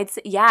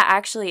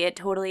 Actually, it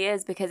totally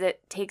is, because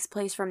it takes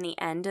place from the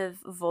end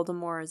of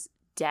Voldemort's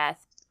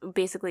death,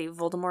 basically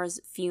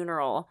Voldemort's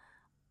funeral,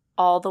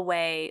 all the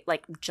way,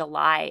 like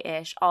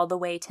July-ish, all the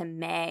way to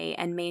May,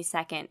 and May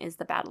 2nd is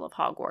the Battle of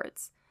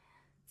Hogwarts.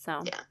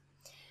 So, yeah.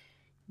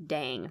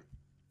 Dang.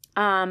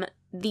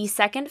 The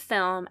second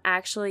film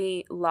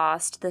actually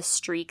lost the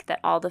streak that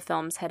all the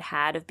films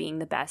had of being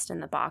the best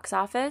in the box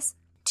office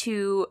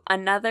to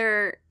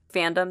another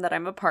fandom that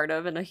I'm a part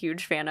of and a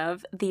huge fan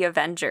of, the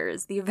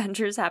Avengers. The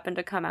Avengers happened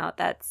to come out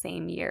that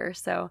same year,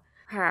 so...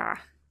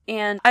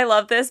 And I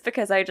love this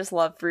because I just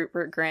love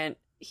Rupert Grint.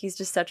 He's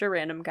just such a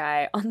random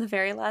guy. On the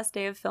very last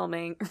day of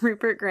filming,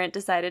 Rupert Grint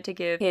decided to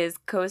give his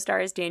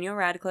co-stars Daniel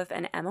Radcliffe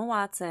and Emma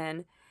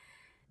Watson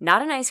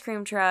not an ice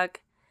cream truck,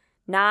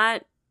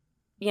 not,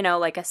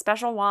 like a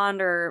special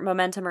wand or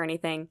momentum or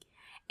anything,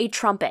 a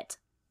trumpet.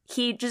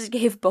 He just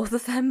gave both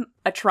of them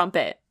a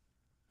trumpet.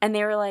 And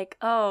they were like,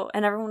 oh,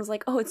 and everyone was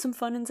like, oh, it's some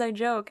fun inside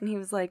joke. And he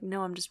was like,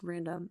 no, I'm just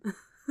random.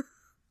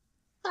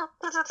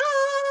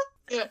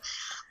 Yeah.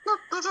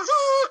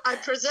 I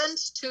present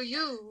to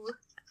you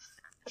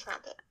a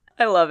trumpet.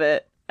 I love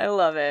it. I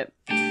love it.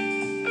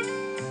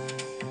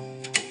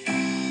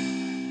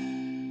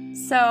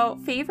 So,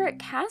 favorite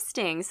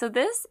casting. So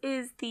this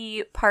is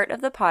the part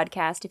of the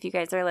podcast, if you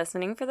guys are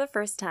listening for the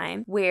first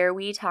time, where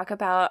we talk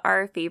about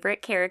our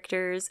favorite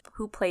characters,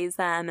 who plays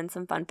them, and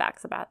some fun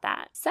facts about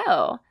that.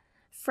 So,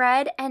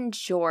 Fred and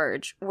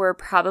George were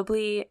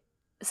probably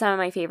some of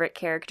my favorite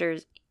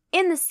characters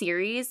in the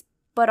series,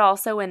 but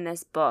also in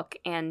this book,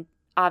 and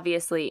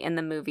obviously in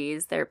the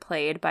movies. They're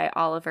played by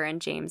Oliver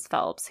and James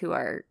Phelps, who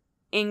are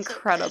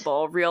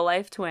incredible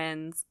real-life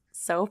twins.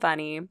 So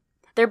funny.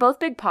 They're both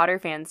big Potter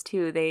fans,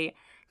 too. They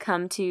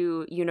come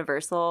to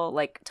Universal,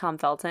 like Tom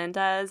Felton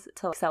does,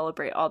 to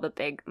celebrate all the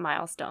big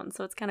milestones.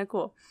 So it's kind of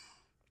cool.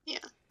 Yeah.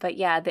 But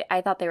yeah,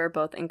 I thought they were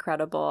both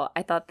incredible.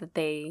 I thought that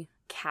they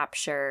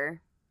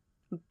capture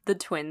the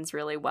twins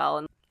really well.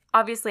 And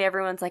obviously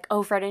everyone's like,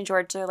 oh, Fred and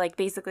George are like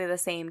basically the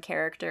same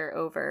character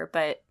over.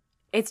 But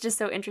it's just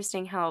so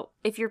interesting how,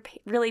 if you're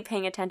really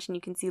paying attention,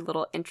 you can see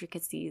little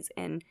intricacies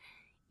in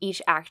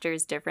each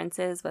actor's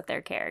differences with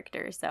their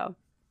characters. So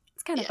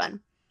it's kind of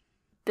fun.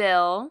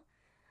 Bill,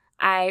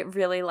 I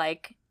really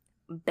like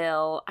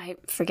Bill. I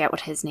forget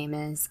what his name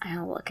is.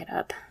 I'll look it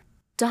up.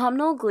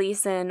 Domhnall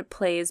Gleeson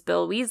plays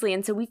Bill Weasley,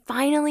 and so we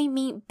finally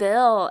meet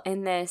Bill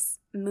in this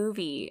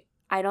movie.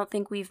 I don't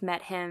think we've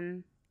met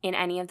him in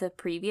any of the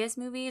previous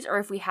movies, or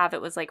if we have,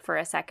 it was like for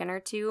a second or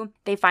two.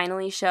 They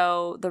finally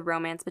show the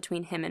romance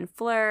between him and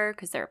Fleur,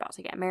 because they're about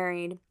to get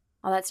married.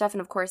 All that stuff,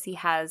 and of course he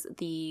has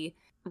the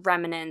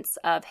remnants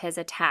of his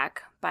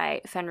attack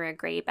by Fenrir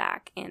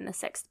Greyback in the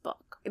 6th book.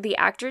 The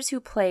actors who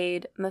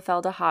played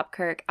Mafalda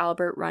Hopkirk,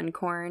 Albert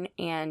Runcorn,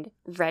 and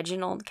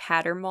Reginald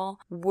Cattermole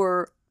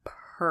were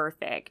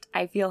perfect.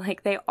 I feel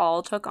like they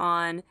all took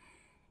on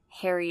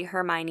Harry,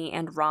 Hermione,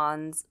 and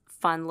Ron's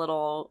fun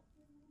little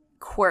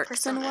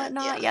quirks and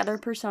whatnot. Yeah, their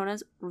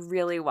personas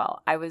really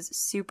well. I was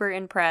super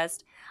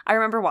impressed. I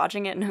remember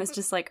watching it and I was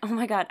just like, oh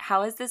my god,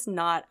 how is this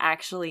not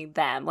actually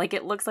them? Like,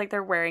 it looks like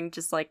they're wearing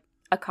just like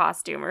a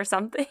costume or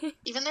something.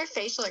 Even their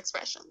facial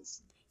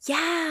expressions.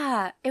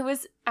 Yeah, it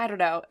was, I don't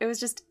know, it was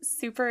just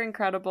super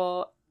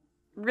incredible,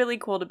 really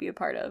cool to be a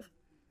part of,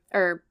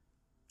 or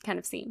kind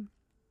of seen.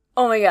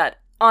 Oh my god,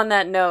 on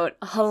that note,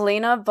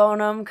 Helena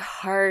Bonham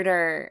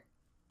Carter.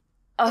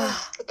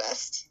 Oh, the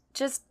best.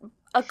 Just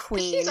a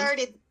queen. She's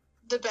already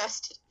the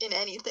best in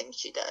anything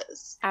she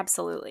does.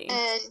 Absolutely.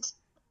 And,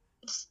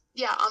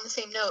 yeah, on the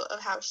same note of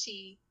how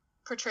she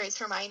portrays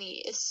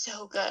Hermione is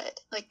so good.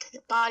 Like,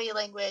 body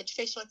language,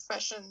 facial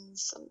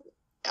expressions,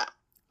 yeah.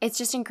 It's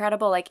just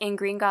incredible. Like, in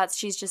Gringotts,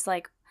 she's just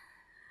like,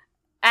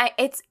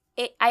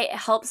 it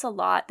helps a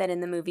lot that in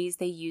the movies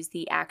they use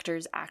the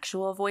actors'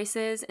 actual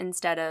voices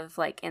instead of,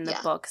 like, in the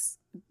books,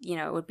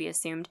 it would be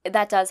assumed.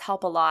 That does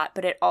help a lot,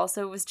 but it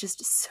also was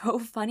just so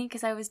funny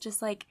because I was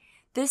just like,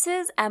 this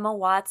is Emma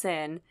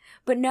Watson.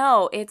 But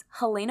no, it's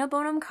Helena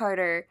Bonham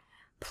Carter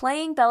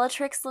playing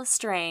Bellatrix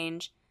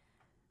Lestrange,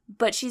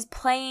 but she's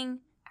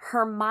playing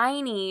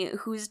Hermione,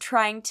 who's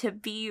trying to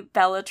be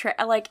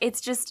Bellatrix. Like, it's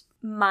just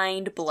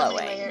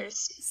mind-blowing.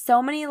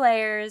 So many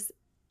layers.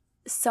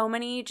 So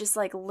many just,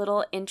 like,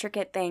 little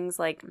intricate things.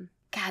 Like,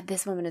 God,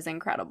 this woman is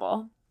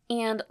incredible.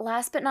 And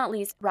last but not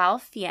least,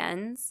 Ralph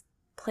Fiennes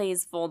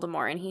plays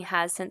Voldemort, and he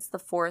has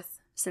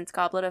since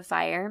Goblet of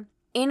Fire.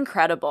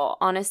 Incredible.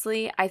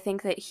 Honestly, I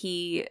think that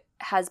he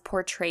has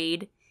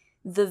portrayed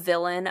the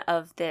villain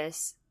of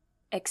this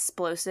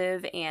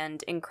explosive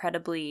and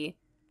incredibly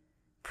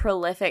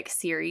prolific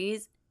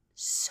series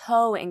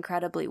so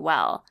incredibly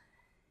well.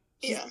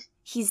 Yeah.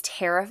 He's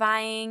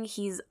terrifying.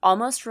 He's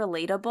almost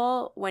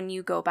relatable when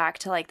you go back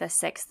to, like, the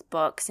 6th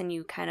books and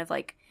you kind of,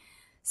 like,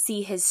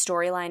 see his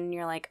storyline and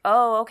you're like,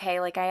 oh, okay,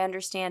 like, I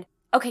understand.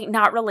 Okay,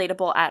 not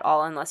relatable at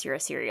all unless you're a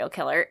serial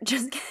killer.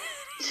 Just kidding.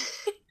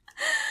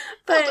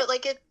 But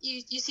like,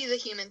 you see the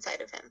human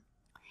side of him.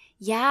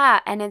 Yeah,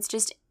 and it's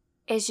just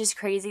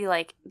crazy.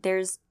 Like,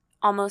 there's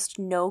almost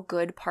no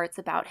good parts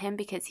about him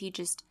because he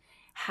just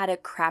had a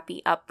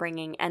crappy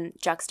upbringing, and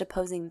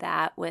juxtaposing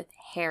that with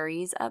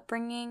Harry's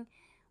upbringing,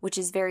 which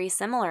is very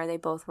similar. They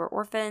both were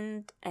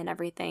orphaned and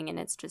everything, and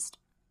it's just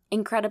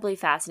incredibly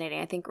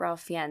fascinating. I think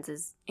Ralph Fiennes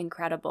is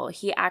incredible.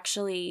 He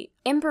actually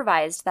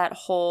improvised that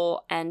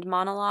whole end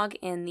monologue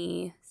in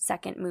the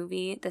second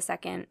movie, the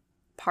second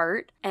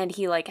part, and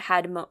he like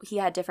had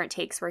different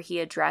takes where he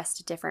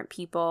addressed different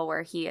people,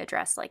 where he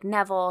addressed like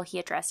Neville, he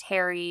addressed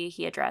Harry,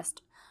 he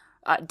addressed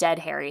dead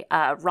Harry,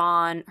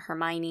 Ron,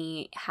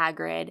 Hermione,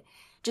 Hagrid.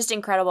 Just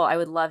incredible. I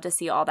would love to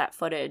see all that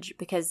footage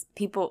because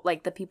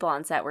the people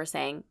on set were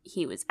saying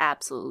he was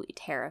absolutely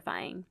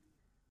terrifying.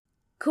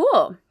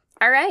 Cool.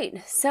 All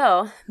right.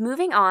 So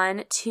moving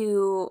on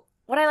to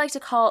what I like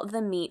to call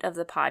the meat of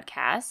the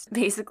podcast.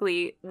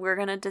 Basically, we're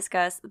going to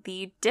discuss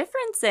the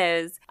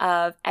differences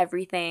of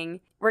everything.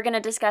 We're going to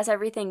discuss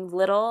everything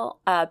little,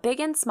 big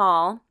and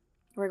small.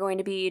 We're going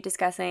to be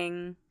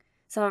discussing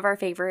some of our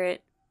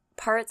favorite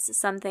parts,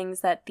 some things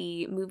that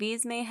the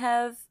movies may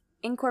have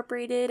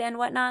incorporated and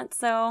whatnot.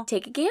 So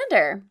take a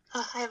gander.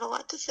 I have a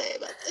lot to say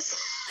about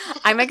this.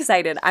 I'm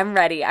excited. I'm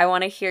ready. I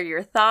want to hear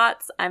your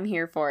thoughts. I'm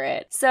here for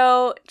it.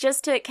 So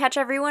just to catch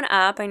everyone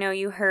up, I know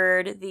you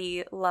heard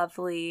the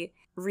lovely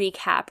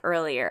recap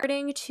earlier.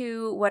 According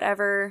to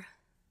whatever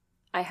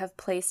I have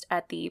placed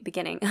at the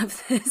beginning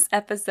of this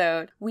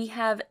episode, we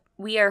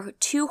are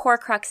 2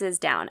 Horcruxes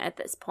down at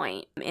this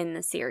point in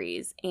the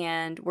series,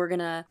 and we're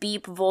gonna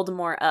beep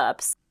Voldemort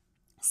up.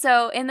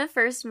 So in the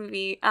first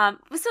movie, so there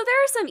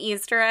are some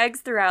Easter eggs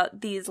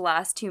throughout these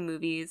last 2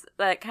 movies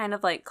that kind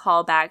of like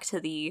call back to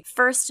the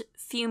first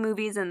few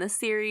movies in the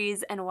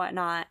series and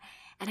whatnot.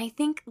 And I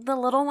think the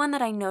little one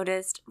that I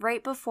noticed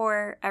right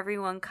before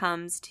everyone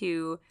comes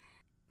to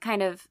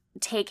kind of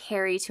take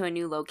Harry to a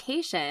new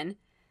location,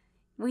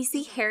 we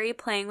see Harry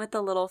playing with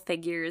the little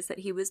figures that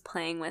he was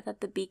playing with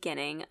at the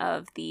beginning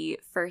of the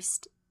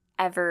first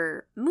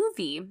ever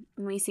movie.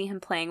 And we see him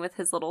playing with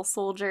his little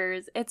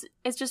soldiers. It's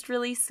just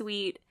really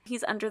sweet.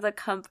 He's under the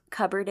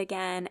cupboard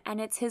again,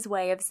 and it's his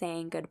way of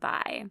saying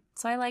goodbye.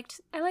 So I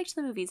liked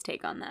the movie's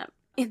take on that.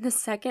 In the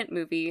second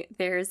movie,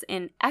 there's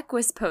an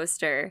Equus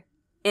poster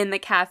in the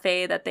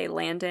cafe that they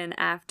land in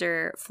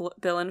after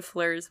Bill and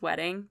Fleur's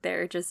wedding.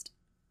 There's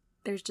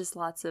just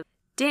lots of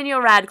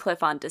Daniel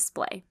Radcliffe on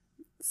display.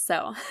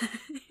 So,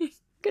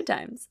 good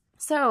times.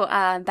 So,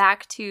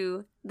 back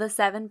to the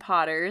 7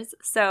 Potters.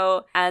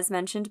 So, as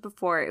mentioned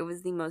before, it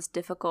was the most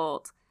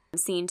difficult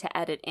scene to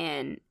edit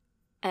in.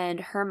 And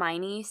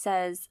Hermione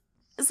says,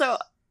 so,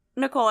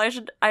 Nicole,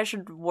 I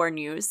should warn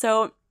you.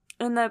 So,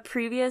 in the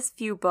previous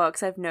few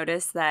books, I've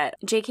noticed that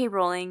J.K.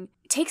 Rowling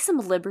takes some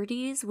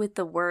liberties with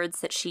the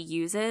words that she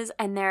uses,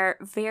 and they're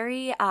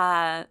very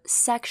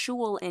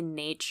sexual in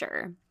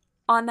nature.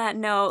 On that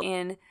note,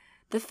 in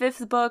the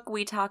 5th book,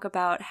 we talk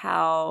about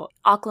how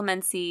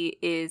occlumency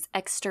is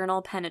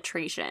external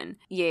penetration.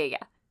 Yeah.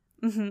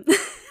 Mm-hmm.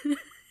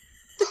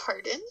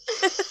 Pardon?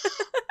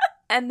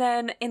 And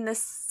then in the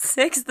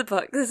 6th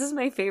book, this is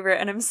my favorite,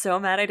 and I'm so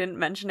mad I didn't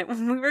mention it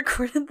when we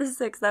recorded the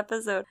 6th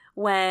episode,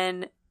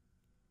 when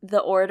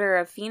the Order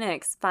of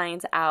Phoenix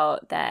finds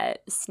out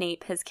that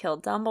Snape has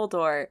killed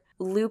Dumbledore,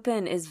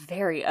 Lupin is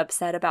very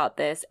upset about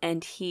this,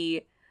 and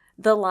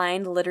the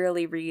line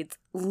literally reads,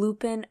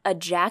 Lupin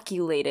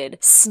ejaculated.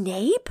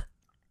 Snape?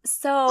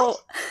 So,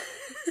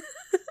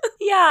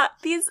 yeah,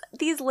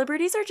 these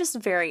liberties are just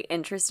very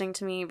interesting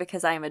to me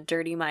because I am a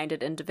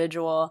dirty-minded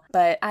individual,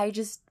 but I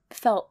just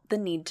felt the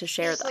need to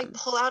share them. Like,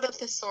 pull out a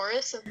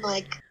thesaurus and,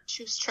 like,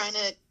 she was trying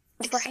to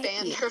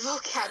expand her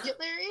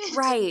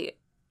vocabulary.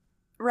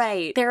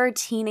 Right. There are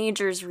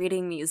teenagers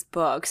reading these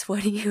books.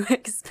 What do you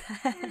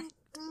expect?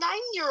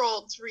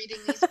 9-year-olds reading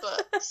these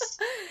books.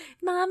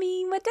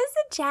 Mommy, what does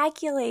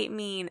ejaculate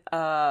mean?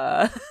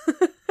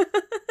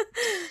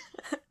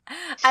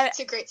 It's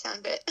a great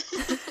sound bit.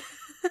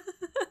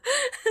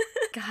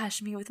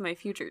 Gosh, me with my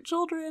future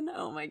children.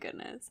 Oh my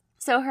goodness.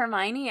 So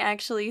Hermione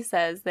actually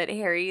says that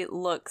Harry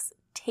looks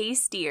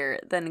tastier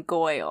than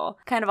Goyle.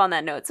 Kind of on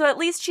that note. So at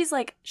least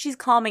she's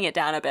calming it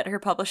down a bit. Her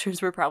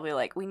publishers were probably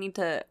like, we need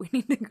to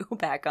go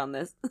back on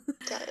this.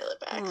 Dial it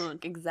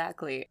back.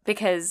 Exactly.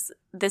 Because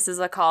this is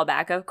a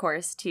callback, of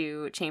course,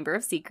 to Chamber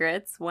of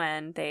Secrets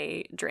when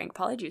they drank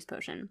Polyjuice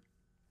Potion.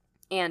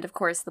 And of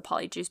course, the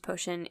Polyjuice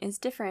Potion is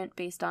different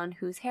based on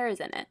whose hair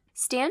is in it.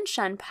 Stan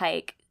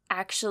Shunpike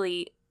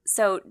actually,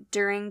 so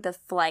during the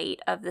flight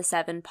of the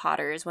 7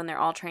 Potters, when they're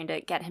all trying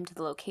to get him to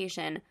the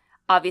location,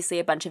 obviously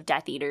a bunch of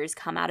Death Eaters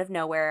come out of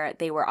nowhere.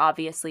 They were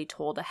obviously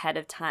told ahead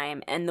of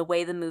time, and the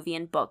way the movie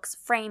and books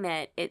frame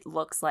it, it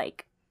looks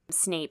like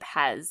Snape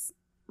has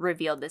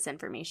revealed this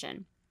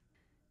information.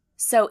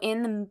 So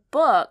in the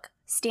book,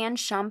 Stan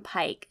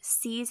Shunpike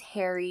sees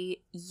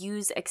Harry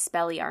use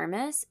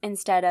Expelliarmus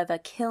instead of a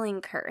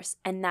killing curse,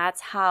 and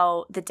that's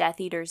how the Death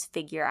Eaters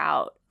figure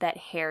out that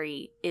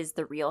Harry is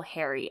the real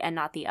Harry and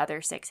not the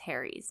other 6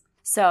 Harrys.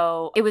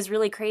 So it was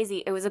really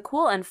crazy. It was a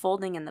cool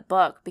unfolding in the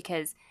book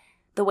because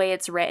the way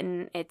it's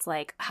written, it's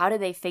like, how do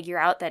they figure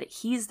out that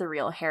he's the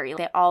real Harry?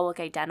 They all look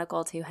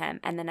identical to him.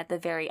 And then at the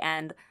very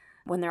end,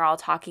 when they're all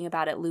talking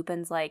about it,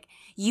 Lupin's like,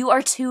 you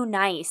are too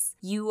nice.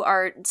 You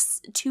are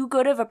too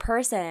good of a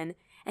person.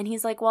 And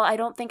he's like, well, I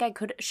don't think I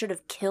should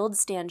have killed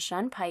Stan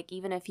Shunpike,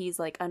 even if he's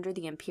like under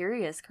the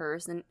Imperius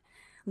curse. And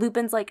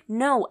Lupin's like,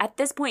 no, at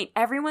this point,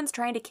 everyone's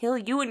trying to kill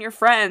you and your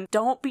friends.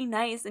 Don't be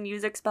nice and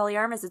use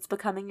Expelliarmus. It's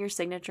becoming your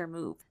signature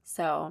move.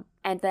 So,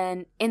 and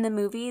then in the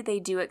movie, they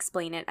do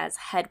explain it as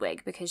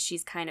Hedwig because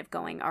she's kind of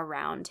going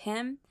around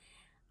him.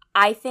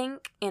 I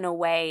think, in a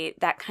way,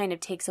 that kind of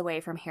takes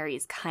away from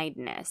Harry's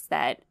kindness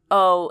that,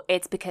 oh,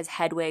 it's because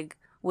Hedwig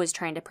was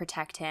trying to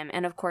protect him.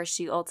 And of course,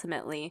 she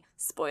ultimately,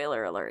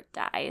 spoiler alert,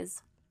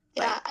 dies.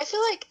 Yeah, I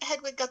feel like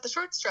Hedwig got the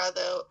short straw,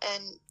 though.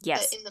 And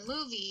yes. In the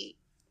movie,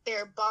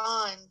 their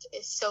bond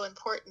is so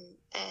important,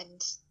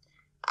 and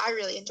I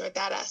really enjoyed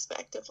that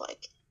aspect of,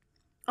 like,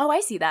 oh,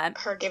 I see that,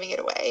 her giving it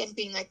away and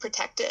being, like,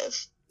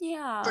 protective.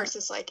 Yeah.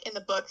 Versus, like, in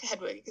the book,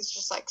 Hedwig is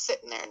just, like,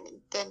 sitting there and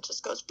then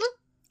just goes bloop.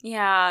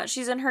 Yeah,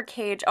 she's in her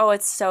cage. Oh,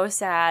 it's so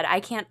sad.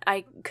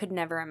 I could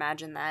never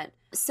imagine that.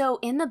 So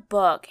in the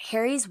book,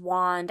 Harry's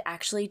wand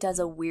actually does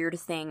a weird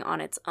thing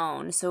on its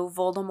own. So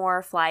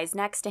Voldemort flies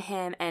next to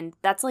him, and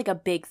that's like a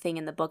big thing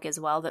in the book as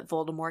well, that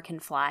Voldemort can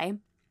fly.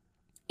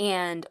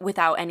 And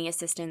without any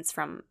assistance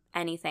from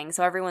anything.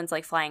 So everyone's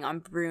like flying on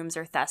brooms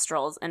or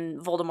thestrals,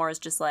 and Voldemort is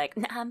just like,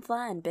 nah, I'm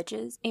flying,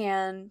 bitches.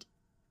 And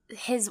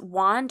his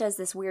wand does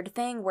this weird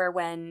thing where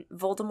when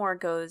Voldemort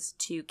goes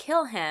to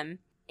kill him,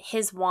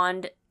 his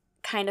wand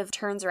kind of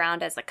turns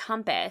around as a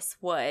compass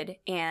would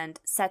and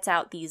sets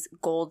out these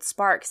gold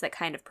sparks that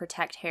kind of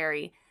protect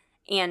Harry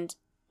and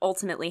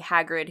ultimately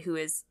Hagrid, who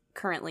is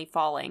currently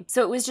falling.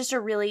 So it was just a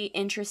really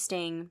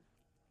interesting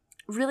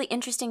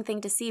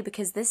thing to see,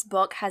 because this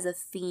book has a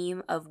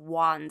theme of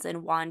wands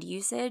and wand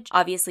usage.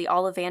 Obviously,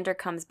 Ollivander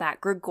comes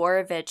back.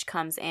 Grigorovich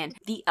comes in.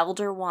 The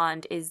Elder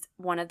Wand is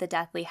one of the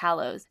Deathly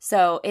Hallows.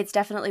 So it's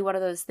definitely one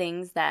of those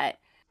things that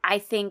I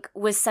think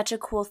was such a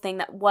cool thing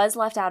that was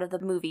left out of the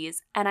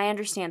movies, and I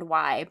understand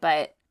why,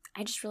 but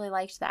I just really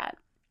liked that.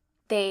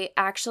 They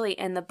actually,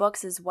 in the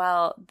books as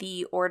well,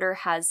 the Order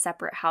has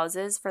separate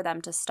houses for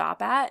them to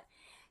stop at.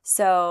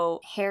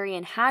 So Harry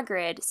and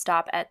Hagrid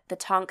stop at the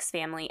Tonks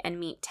family and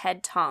meet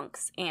Ted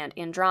Tonks and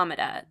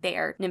Andromeda. They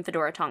are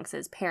Nymphadora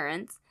Tonks'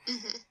 parents.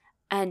 Mm-hmm.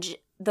 And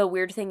the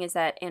weird thing is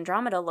that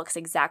Andromeda looks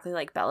exactly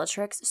like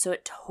Bellatrix, so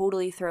it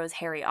totally throws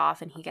Harry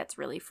off and he gets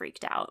really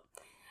freaked out.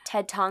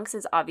 Ted Tonks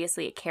is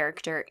obviously a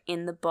character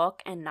in the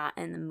book and not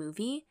in the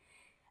movie.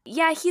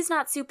 Yeah, he's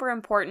not super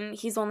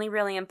important. He's only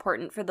really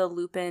important for the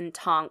Lupin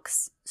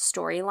Tonks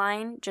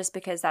storyline, just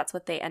because that's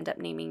what they end up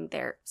naming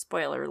their,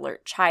 spoiler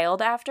alert,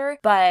 child after.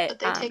 But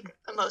they take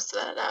most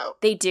of that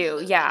out. They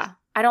do, yeah.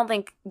 I don't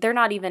think, they're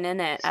not even in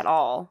it at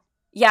all.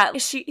 Yeah,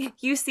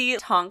 you see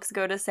Tonks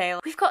go to say,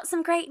 we've got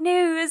some great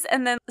news,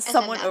 and then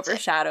someone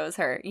overshadows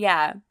her.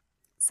 Yeah.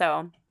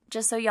 So,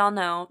 just so y'all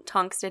know,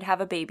 Tonks did have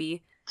a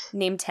baby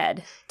named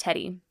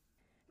Teddy.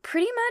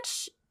 Pretty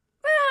much,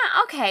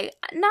 okay,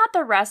 not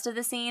the rest of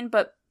the scene,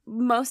 but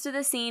most of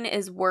the scene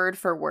is word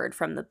for word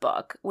from the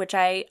book, which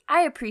I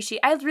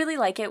appreciate. I really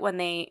like it when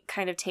they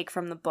kind of take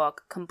from the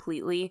book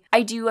completely.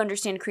 I do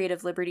understand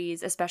creative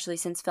liberties, especially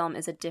since film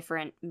is a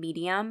different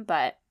medium,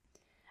 but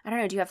I don't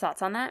know, do you have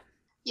thoughts on that?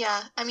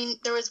 Yeah, I mean,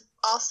 there was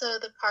also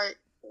the part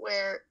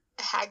where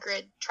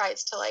Hagrid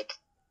tries to, like,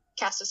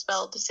 cast a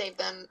spell to save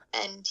them,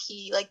 and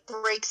he, like,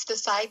 breaks the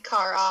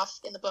sidecar off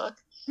in the book.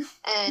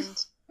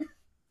 And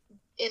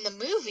in the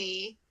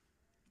movie,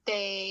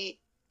 they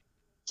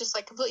just,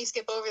 like, completely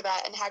skip over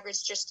that, and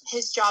Hagrid's just,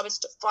 his job is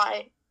to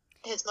fly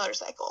his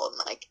motorcycle, and,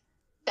 like,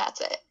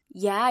 that's it.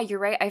 Yeah, you're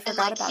right. I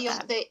forgot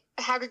about that.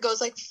 Hagrid goes,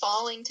 like,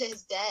 falling to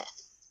his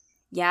death.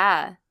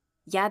 Yeah.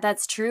 Yeah,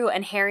 that's true.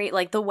 And Harry,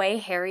 like, the way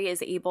Harry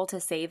is able to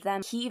save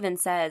them, he even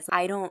says,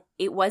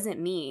 it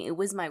wasn't me, it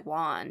was my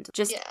wand.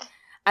 Just, yeah.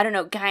 I don't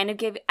know, kind of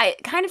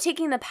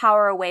taking the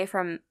power away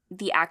from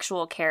the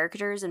actual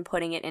characters and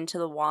putting it into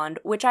the wand,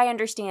 which I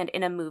understand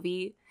in a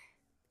movie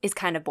is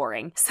kind of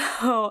boring.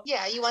 So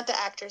yeah, you want the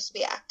actors to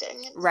be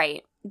acting.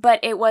 Right.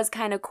 But it was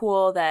kind of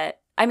cool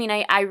that, I mean,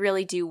 I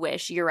really do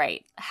wish, you're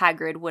right,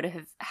 Hagrid would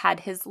have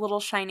had his little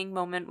shining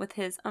moment with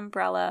his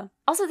umbrella.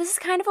 Also, this is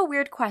kind of a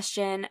weird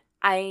question.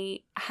 I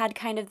had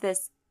kind of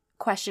this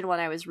question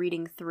when I was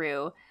reading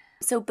through.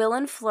 So Bill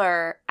and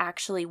Fleur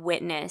actually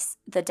witness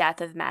the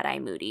death of Mad-Eye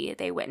Moody.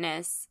 They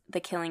witness the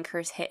killing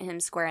curse hit him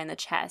square in the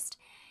chest.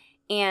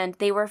 And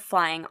they were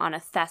flying on a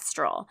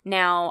thestral.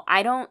 Now,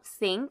 I don't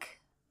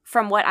think,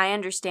 from what I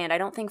understand, I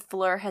don't think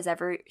Fleur has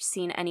ever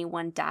seen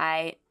anyone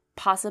die.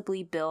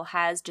 Possibly Bill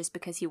has, just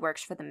because he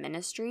works for the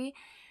ministry.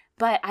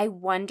 But I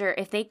wonder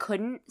if they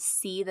couldn't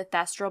see the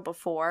thestral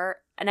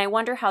before, and I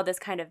wonder how this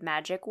kind of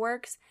magic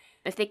works.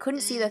 If they couldn't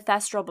see the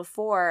thestral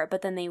before,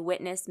 but then they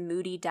witness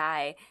Moody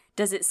die,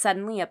 does it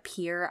suddenly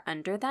appear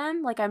under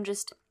them? Like, I'm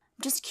just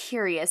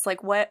curious.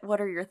 Like, what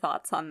are your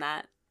thoughts on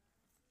that?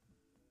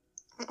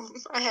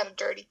 I had a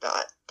dirty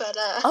thought, but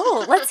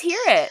Oh, let's hear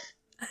it.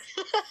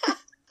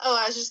 Oh,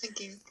 I was just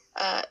thinking,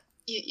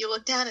 you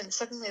look down and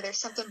suddenly there's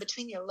something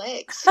between your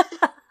legs.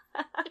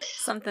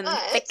 Something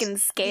thick and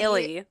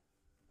scaly.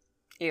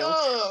 Ew.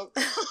 Oh.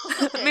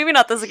 Maybe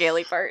not the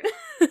scaly part.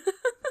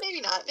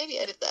 Maybe not. Maybe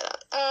edit that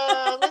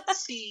out. Let's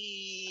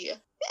see.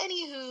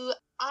 Anywho,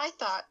 I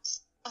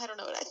don't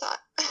know what I thought.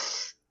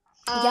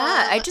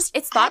 Yeah,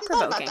 it's thought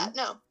provoking.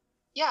 No.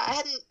 Yeah,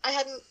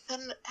 I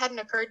hadn't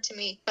occurred to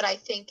me, but I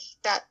think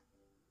that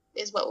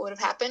is what would have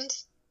happened.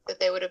 That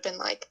they would have been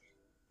like,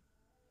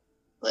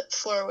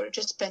 Fleur would have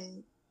just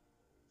been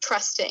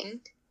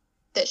trusting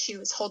that she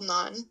was holding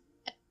on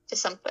to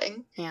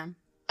something. Yeah.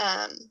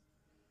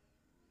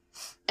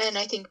 And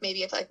I think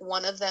maybe if, like,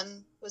 one of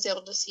them was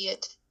able to see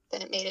it,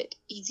 then it made it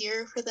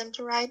easier for them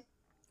to ride.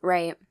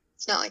 Right.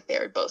 It's not like they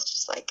were both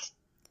just like,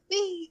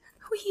 wee.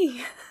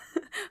 Wee.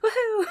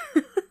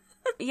 Woohoo.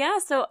 Yeah,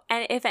 so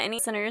and if any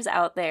listeners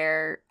out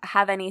there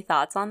have any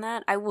thoughts on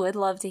that, I would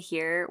love to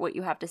hear what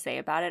you have to say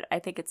about it. I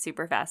think it's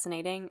super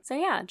fascinating. So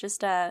yeah,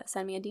 just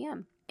send me a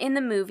DM. In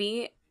the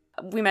movie,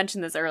 we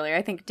mentioned this earlier,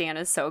 I think Dan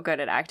is so good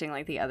at acting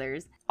like the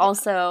others.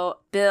 Also,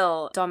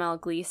 Bill Domhnall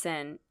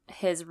Gleeson,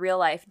 his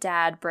real-life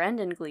dad,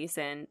 Brendan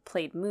Gleeson,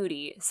 played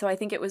Moody. So I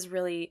think it was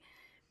really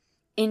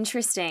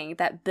interesting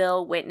that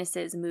Bill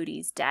witnesses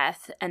Moody's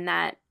death, and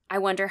that I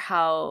wonder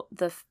how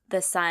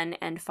the son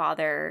and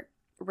father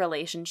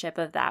relationship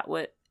of that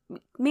would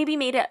maybe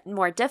made it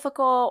more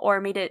difficult or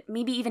made it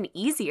maybe even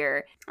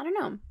easier. I don't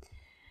know.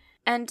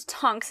 And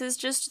Tonks is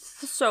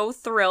just so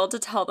thrilled to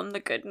tell them the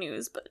good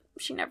news, but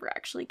she never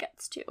actually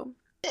gets to.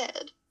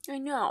 Dead. I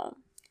know.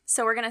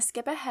 So we're going to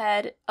skip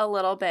ahead a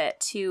little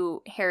bit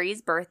to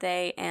Harry's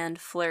birthday and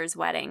Fleur's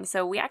wedding.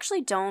 So we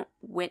actually don't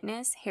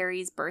witness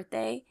Harry's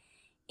birthday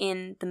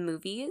in the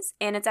movies,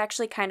 and it's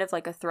actually kind of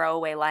like a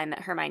throwaway line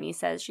that Hermione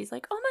says. She's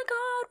like, "Oh my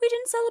god, we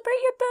didn't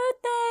celebrate your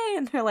birthday,"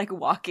 and they're like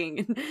walking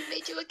and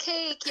made you a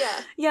cake.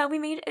 Yeah we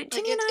made like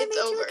Ginny and I it's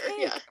made over. you a cake.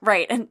 Yeah,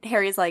 right. And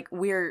Harry's like,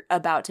 "We're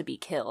about to be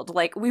killed,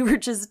 like we were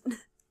just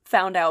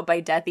found out by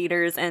Death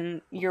Eaters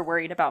and you're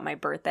worried about my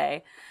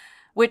birthday,"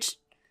 which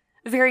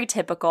very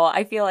typical.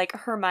 I feel like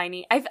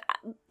Hermione,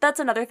 that's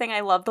another thing. I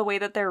love the way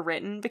that they're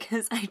written,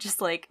 because I just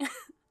like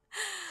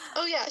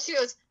oh yeah, she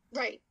goes,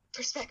 right,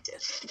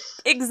 perspective.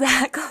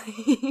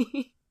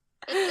 Exactly.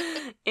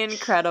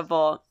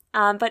 Incredible.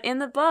 But in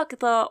the book,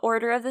 the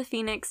Order of the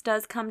Phoenix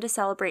does come to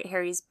celebrate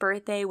Harry's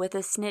birthday with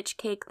a snitch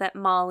cake that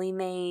Molly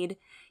made.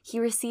 He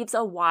receives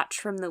a watch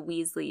from the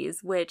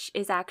Weasleys, which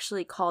is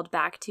actually called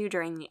back to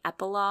during the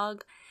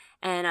epilogue.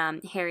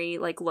 And Harry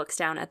looks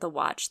down at the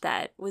watch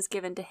that was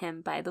given to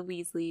him by the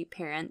Weasley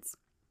parents.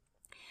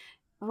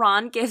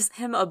 Ron gives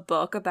him a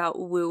book about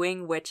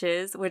wooing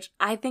witches, which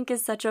I think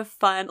is such a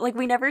fun,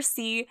 we never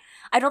see,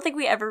 I don't think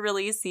we ever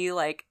really see,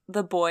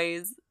 the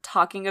boys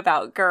talking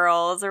about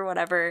girls or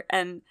whatever,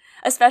 and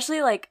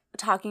especially,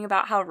 talking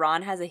about how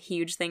Ron has a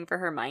huge thing for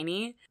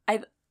Hermione.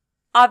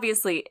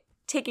 Obviously,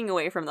 taking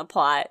away from the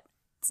plot,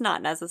 it's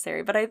not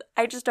necessary, but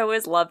I just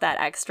always love that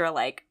extra,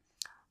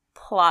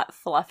 plot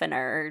fluff in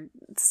our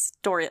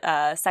story,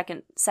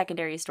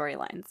 secondary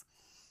storylines.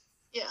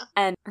 Yeah.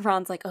 And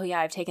Ron's like, "Oh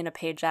yeah, I've taken a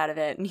page out of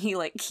it." And he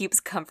keeps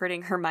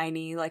comforting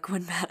Hermione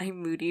when Mad-Eye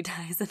Moody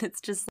dies, and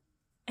it's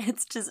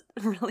just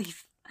really,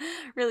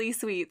 really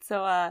sweet.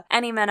 So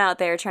any men out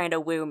there trying to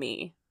woo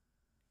me,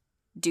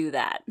 do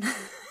that.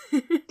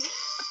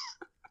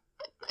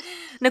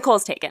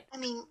 Nicole's taken. I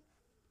mean,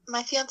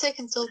 my fiance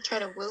can still try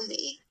to woo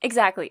me.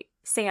 Exactly.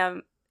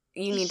 Sam,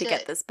 you need to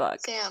get this book.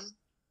 Sam,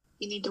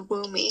 you need to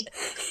woo me.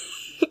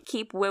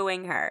 Keep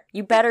wooing her.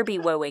 You better be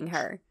wooing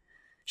her.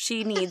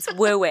 She needs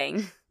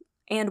wooing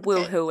and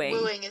woohooing.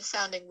 Wooing is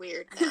sounding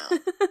weird now.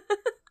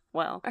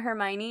 Well,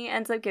 Hermione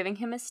ends up giving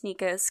him a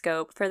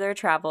sneakoscope for their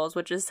travels,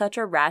 which is such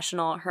a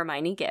rational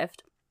Hermione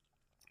gift.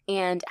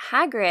 And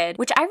Hagrid,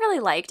 which I really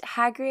liked,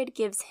 Hagrid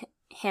gives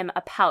him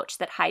a pouch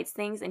that hides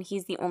things, and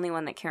he's the only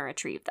one that can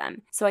retrieve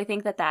them. So I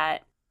think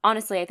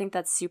honestly, I think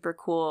that's super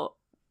cool.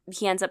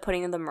 He ends up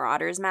putting the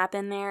Marauders map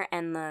in there,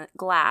 and the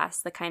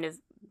kind of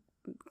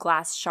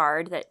glass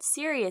shard that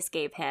Sirius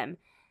gave him,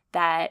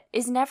 that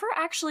is never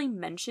actually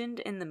mentioned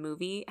in the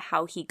movie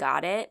how he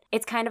got it.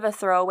 It's kind of a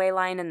throwaway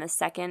line in the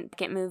second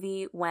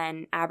movie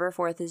when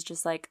Aberforth is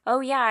just like,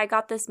 "Oh yeah, I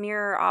got this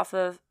mirror off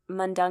of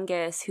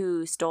Mundungus,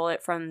 who stole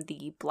it from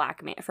the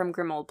Black Man from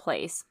Grimmauld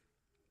Place."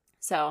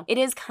 So it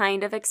is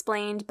kind of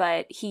explained,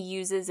 but he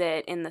uses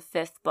it in the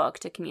 5th book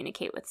to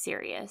communicate with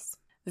Sirius.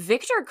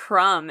 Victor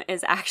Crumb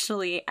is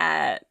actually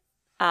at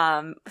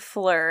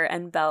Fleur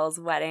and Belle's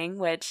wedding,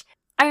 which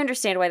I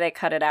understand why they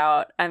cut it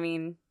out. I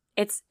mean,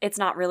 it's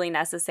not really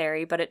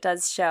necessary, but it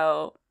does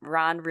show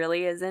Ron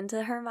really is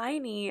into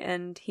Hermione,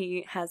 and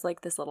he has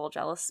this little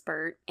jealous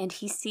spurt. And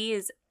he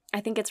sees, I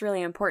think it's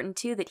really important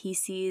too, that he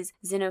sees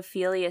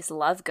Xenophilius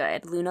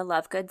Lovegood, Luna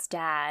Lovegood's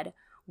dad,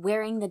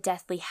 wearing the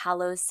Deathly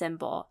Hallows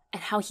symbol,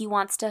 and how he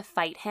wants to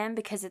fight him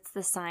because it's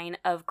the sign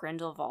of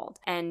Grindelwald.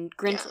 And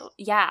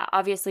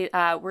obviously,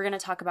 we're going to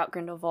talk about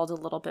Grindelwald a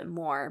little bit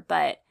more,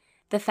 but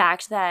the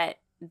fact that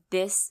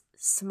this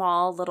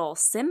small little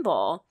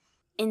symbol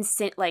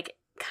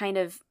kind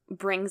of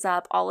brings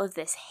up all of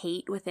this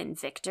hate within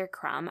Victor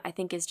Crumb, I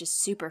think is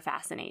just super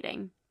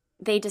fascinating.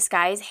 They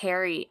disguise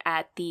Harry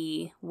at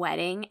the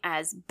wedding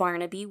as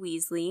Barnaby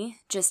Weasley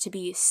just to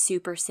be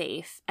super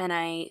safe, and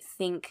I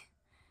think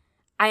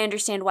I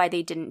understand why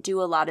they didn't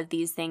do a lot of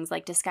these things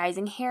like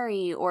disguising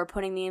Harry or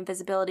putting the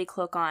invisibility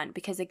cloak on,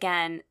 because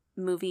again,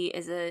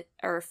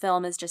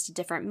 film is just a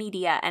different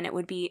media, and it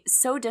would be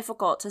so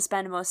difficult to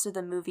spend most of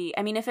the movie.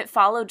 I mean, if it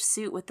followed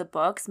suit with the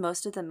books,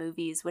 most of the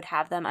movies would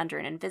have them under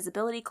an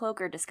invisibility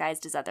cloak or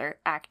disguised as other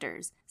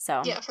actors.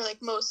 So yeah, for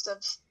most of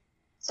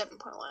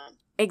 7.1.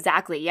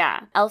 Exactly,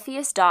 yeah.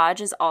 Elphius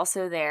Dodge is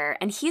also there,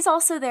 and he's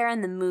also there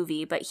in the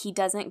movie, but he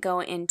doesn't go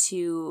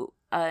into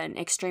an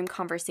extreme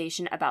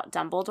conversation about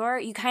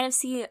Dumbledore. You kind of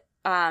see,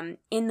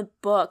 in the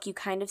book, you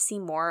kind of see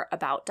more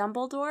about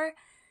Dumbledore.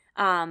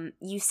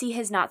 You see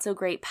his not so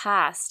great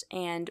past,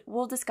 and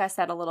we'll discuss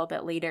that a little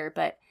bit later,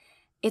 but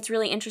it's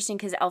really interesting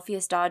because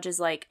Alpheus Dodge is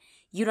like,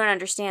 you don't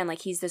understand,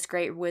 like, he's this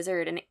great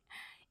wizard, and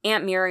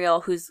Aunt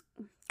Muriel, who's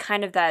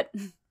kind of that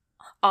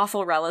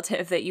awful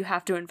relative that you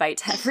have to invite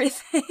to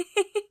everything,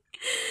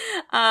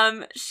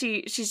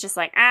 she's just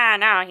like,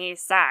 no, he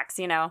sucks,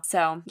 you know?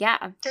 So,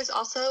 yeah. There's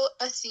also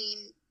a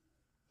scene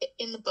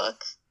in the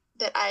book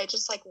that I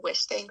just, like,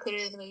 wish they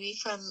included in the movie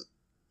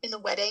in the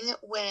wedding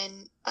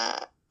when,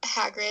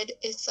 Hagrid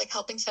is, like,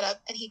 helping set up,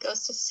 and he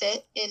goes to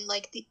sit in,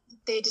 like,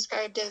 they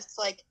described as,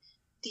 like,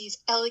 these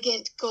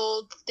elegant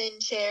gold thin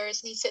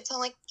chairs, and he sits on,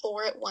 like,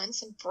 4 at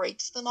once and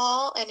breaks them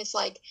all, and is,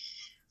 like,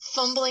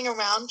 fumbling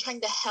around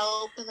trying to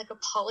help and, like,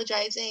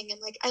 apologizing,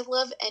 and, like, I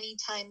love any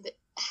time that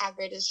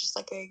Hagrid is just,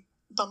 like, a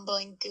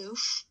bumbling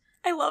goof.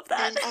 I love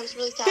that. And I was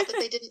really sad that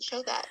they didn't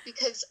show that,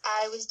 because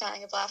I was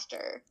dying of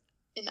laughter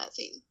in that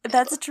scene.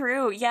 That's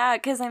true, yeah,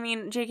 because, I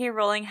mean, J.K.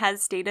 Rowling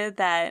has stated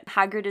that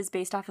Hagrid is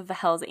based off of a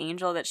Hell's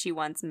Angel that she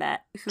once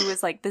met, who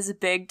was, like, this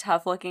big,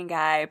 tough-looking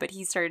guy, but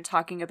he started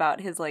talking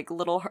about his, like,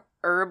 little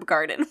herb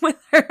garden with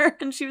her,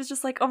 and she was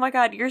just like, oh my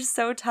god, you're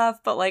so tough,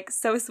 but, like,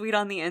 so sweet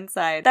on the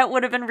inside. That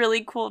would have been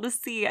really cool to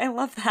see. I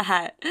love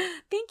that.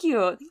 Thank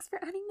you. Thanks for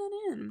adding that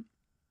in.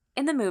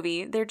 In the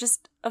movie, they're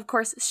just, of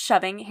course,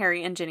 shoving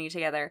Harry and Ginny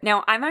together.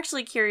 Now, I'm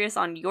actually curious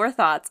on your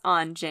thoughts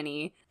on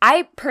Ginny.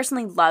 I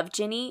personally love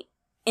Ginny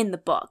in the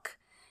book.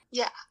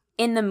 Yeah.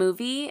 In the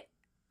movie,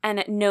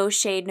 and no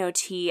shade, no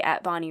tea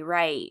at Bonnie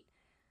Wright.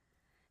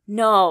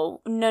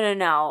 No.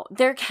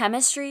 Their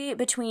chemistry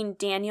between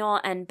Daniel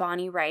and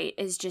Bonnie Wright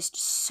is just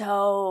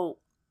so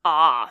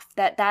off.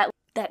 That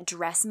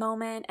dress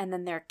moment, and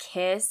then their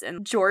kiss,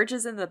 and George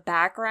is in the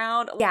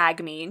background.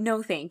 Gag me.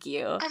 No, thank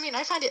you. I mean,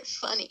 I find it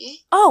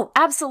funny. Oh,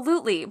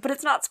 absolutely. But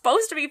it's not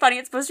supposed to be funny.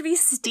 It's supposed to be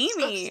steamy. It's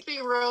supposed to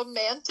be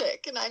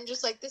romantic. And I'm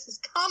just like, this is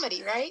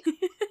comedy, right?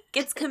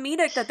 It's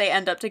comedic that they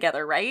end up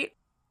together, right?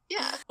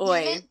 Yeah. Oy.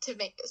 You meant to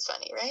make this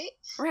funny, right?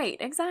 Right,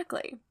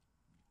 exactly.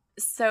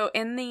 So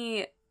in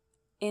the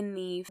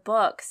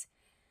books,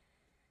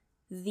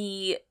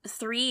 the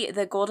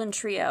Golden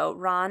Trio,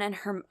 Ron and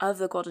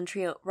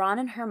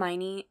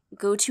Hermione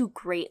go to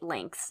great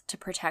lengths to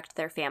protect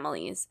their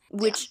families,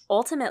 which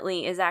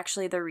ultimately is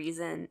actually the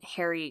reason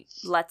Harry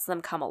lets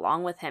them come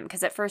along with him.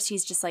 Because at first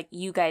he's just like,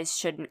 you guys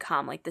shouldn't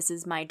come, like, this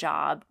is my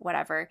job,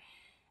 whatever.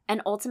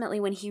 And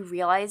ultimately when he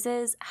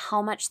realizes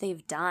how much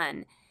they've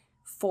done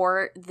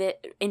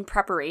in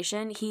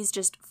preparation, he's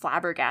just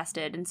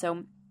flabbergasted. And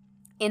so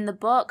in the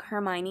book,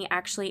 Hermione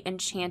actually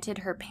enchanted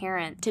her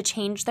parents to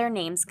change their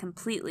names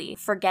completely,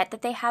 forget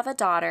that they have a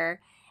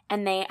daughter,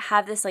 and they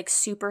have this, like,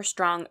 super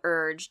strong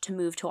urge to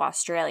move to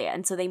Australia.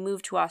 And so they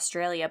move to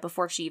Australia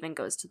before she even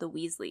goes to the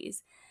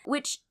Weasleys,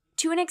 which,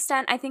 to an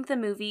extent, I think the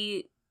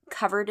movie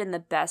covered in the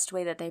best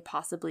way that they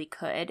possibly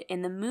could.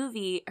 In the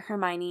movie,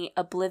 Hermione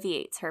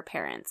obliviates her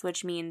parents,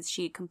 which means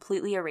she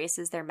completely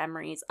erases their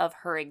memories of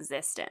her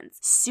existence.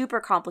 Super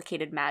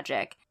complicated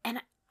magic.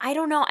 And I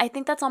don't know, I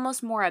think that's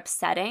almost more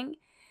upsetting,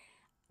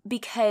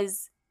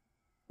 because,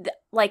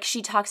 like,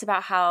 she talks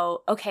about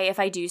how, okay, if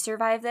I do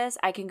survive this,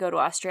 I can go to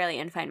Australia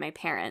and find my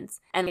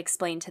parents and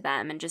explain to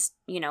them and just,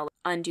 you know,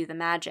 undo the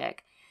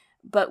magic.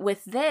 But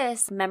with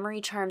this, memory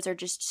charms are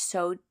just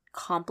so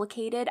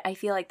complicated. I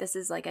feel like this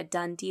is like a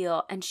done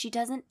deal, and she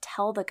doesn't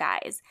tell the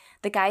guys.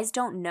 The guys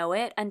don't know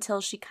it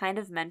until she kind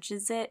of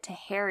mentions it to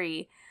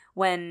Harry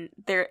when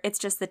it's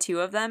just the two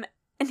of them,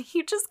 and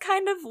he just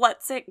kind of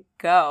lets it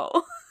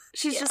go.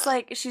 She's just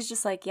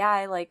like,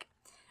 yeah,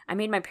 I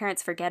made my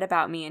parents forget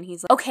about me. And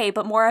he's like, okay,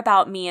 but more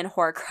about me and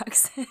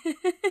Horcruxes.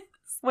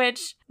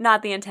 Which,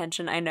 not the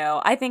intention, I know.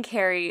 I think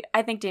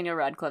Daniel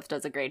Radcliffe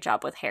does a great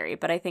job with Harry,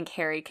 but I think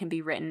Harry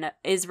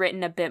is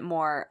written a bit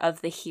more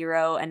of the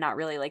hero and not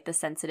really like the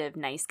sensitive,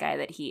 nice guy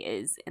that he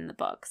is in the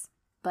books.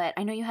 But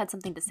I know you had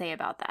something to say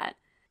about that.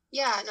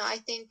 Yeah, no, I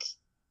think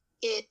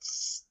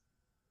it's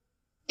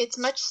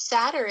much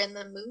sadder in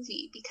the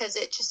movie because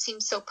it just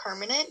seems so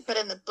permanent, but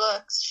in the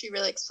books, she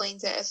really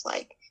explains it as,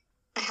 like,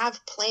 I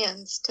have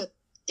plans to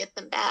get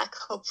them back,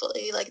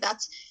 hopefully. Like,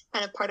 that's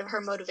kind of part of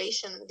her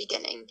motivation in the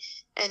beginning.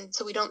 And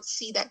so we don't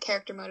see that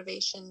character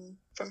motivation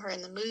from her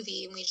in the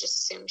movie, and we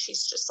just assume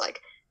she's just, like,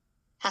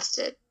 has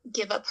to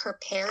give up her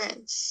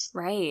parents.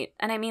 Right.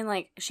 And I mean,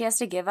 like, she has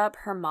to give up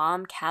her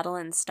mom,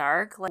 Catelyn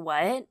Stark. Like,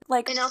 what?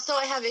 Like, and also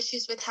I have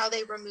issues with how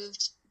they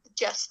removed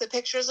just the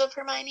pictures of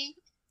Hermione.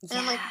 And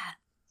I'm like,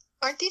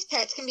 aren't these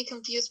parents going to be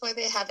confused why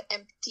they have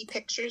empty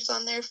pictures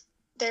on their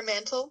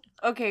mantle?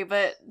 Okay,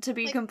 but to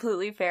be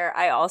completely fair,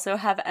 I also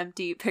have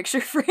empty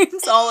picture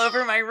frames all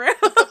over my room.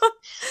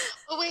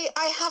 Oh wait,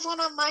 I have one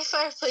on my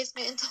fireplace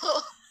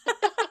mantle.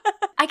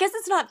 I guess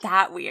it's not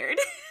that weird.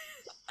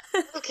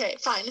 Okay,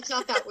 fine, it's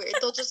not that weird.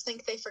 They'll just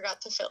think they forgot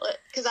to fill it,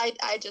 because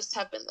I just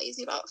have been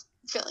lazy about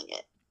filling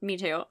it. Me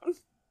too.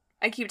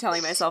 I keep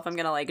telling myself I'm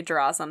gonna, like,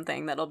 draw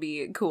something that'll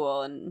be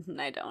cool, and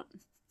I don't.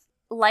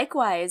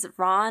 Likewise,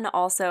 Ron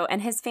also,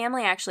 and his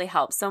family actually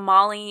helps. So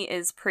Molly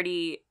is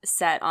pretty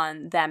set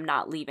on them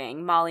not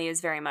leaving. Molly is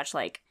very much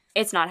like,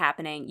 it's not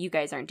happening. You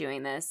guys aren't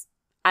doing this.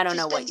 I don't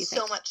know what you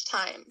think. So much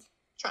time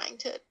trying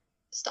to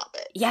stop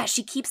it. Yeah,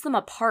 she keeps them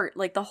apart,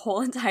 like, the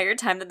whole entire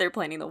time that they're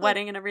planning the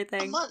wedding and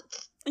everything. A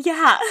month.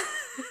 Yeah.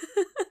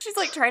 She's,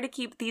 like, trying to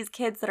keep these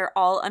kids that are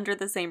all under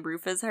the same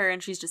roof as her,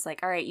 and she's just like,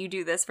 all right, you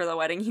do this for the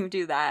wedding, you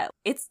do that.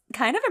 It's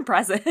kind of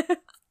impressive.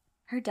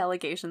 Her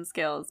delegation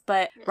skills.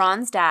 But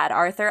Ron's dad,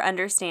 Arthur,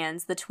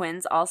 understands. The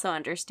twins also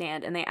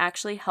understand, and they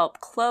actually help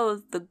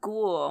clothe the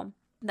ghoul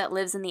that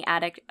lives in the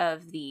attic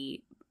of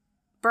the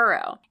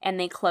burrow. And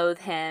they clothe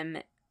him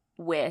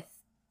with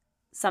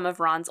some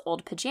of Ron's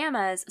old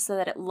pajamas so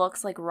that it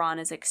looks like Ron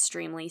is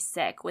extremely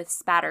sick with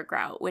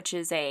spattergrout, which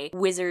is a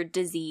wizard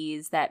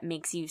disease that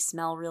makes you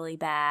smell really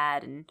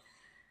bad and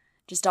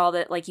just all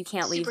that, like, you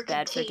can't leave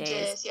bed for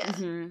days. Yeah.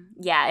 Mm-hmm.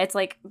 Yeah, it's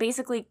like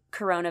basically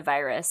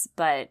coronavirus,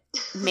 but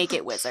make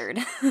it wizard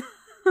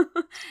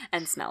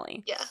and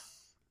smelly. Yeah.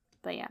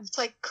 But yeah. It's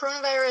like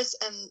coronavirus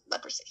and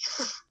leprosy.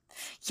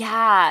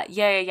 Yeah.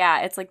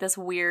 It's like this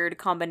weird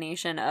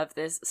combination of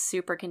this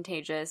super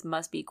contagious,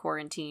 must be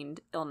quarantined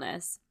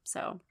illness.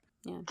 So,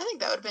 yeah. I think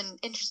that would have been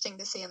interesting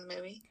to see in the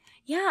movie.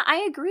 Yeah,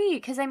 I agree.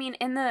 Because, I mean,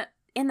 in the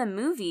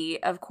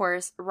movie, of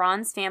course,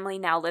 Ron's family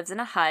now lives in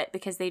a hut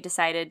because they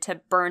decided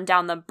to burn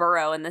down the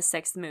burrow in the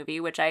 6th movie,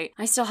 which I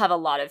still have a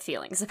lot of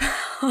feelings about.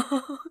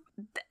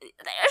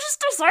 They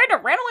just decided to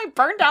randomly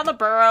burn down the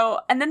burrow,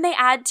 and then they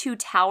add 2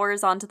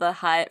 towers onto the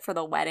hut for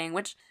the wedding,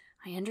 which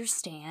I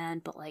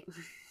understand, but, like,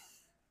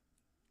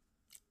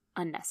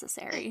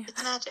 unnecessary.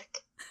 It's magic.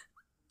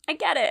 I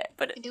get it,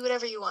 but you do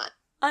whatever you want.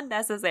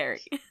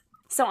 Unnecessary.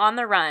 So on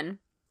the run.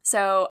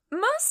 So for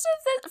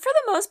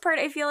the most part,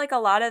 I feel like a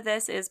lot of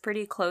this is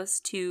pretty close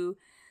to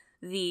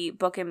the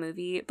book and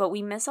movie, but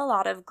we miss a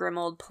lot of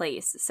Grimold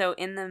Place. So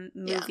in the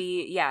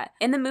movie,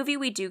 in the movie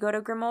we do go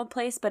to Grimold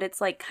Place, but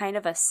it's like kind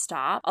of a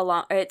stop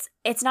along. It's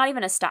not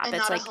even a stop. And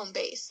it's not like a home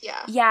base.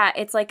 Yeah. Yeah,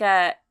 it's like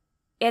a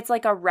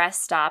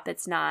rest stop.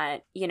 It's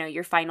not,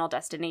 your final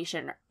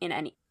destination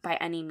by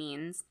any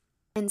means.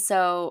 And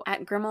so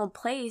at Grimold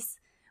Place,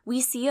 we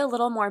see a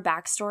little more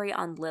backstory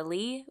on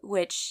Lily,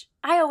 which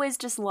I always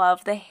just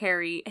love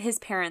his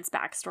parents'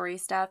 backstory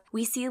stuff.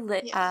 We see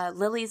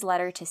Lily's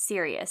letter to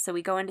Sirius. So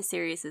we go into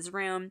Sirius's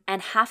room,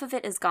 and half of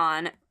it is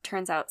gone.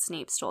 Turns out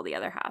Snape stole the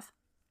other half.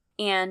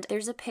 And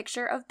there's a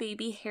picture of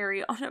baby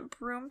Harry on a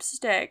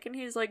broomstick, and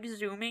he's, like,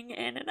 zooming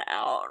in and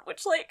out,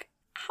 which, like,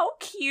 how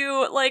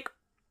cute. Like,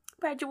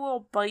 imagine a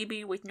little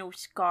baby with no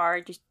scar,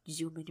 just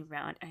zooming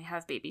around. I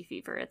have baby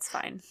fever. It's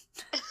fine.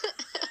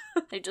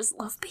 I just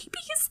love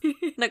babies.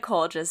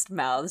 Nicole just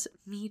mouths,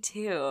 me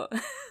too.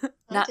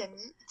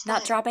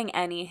 Not dropping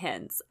any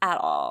hints at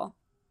all.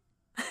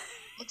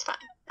 It's fine.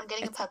 I'm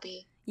getting a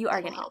puppy. You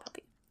are getting a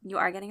puppy. You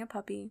are getting a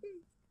puppy.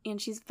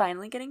 And she's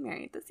finally getting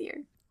married this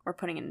year. Or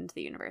putting it into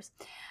the universe.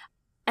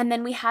 And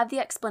then we have the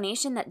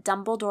explanation that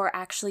Dumbledore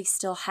actually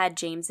still had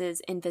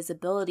James's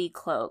invisibility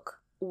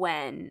cloak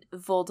when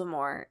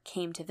Voldemort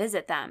came to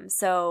visit them.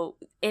 So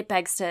it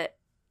begs to...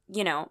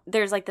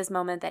 there's like this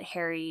moment that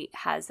Harry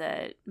has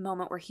a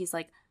moment where he's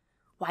like,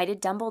 why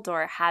did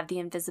Dumbledore have the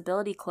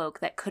invisibility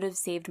cloak that could have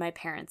saved my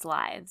parents'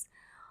 lives?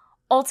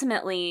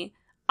 Ultimately,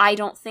 I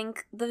don't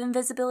think the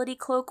invisibility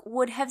cloak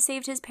would have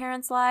saved his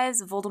parents'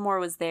 lives.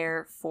 Voldemort was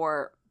there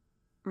for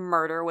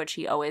murder, which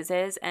he always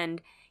is, and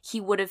he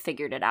would have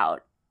figured it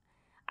out.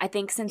 I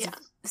think since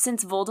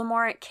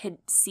Voldemort could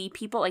see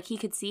people, like he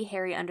could see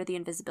Harry under the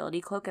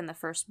invisibility cloak in the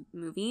first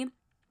movie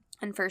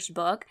and first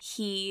book,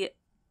 he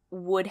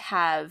would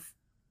have...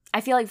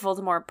 I feel like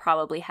Voldemort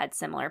probably had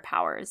similar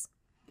powers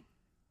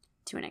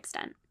to an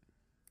extent.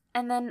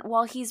 And then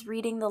while he's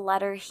reading the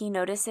letter, he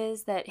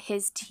notices that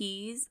his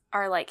teas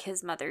are like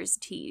his mother's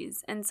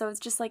teas. And so it's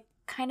just like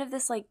kind of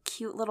this like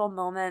cute little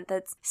moment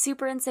that's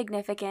super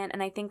insignificant,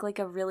 and I think like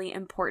a really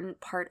important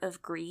part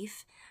of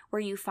grief, where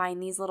you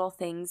find these little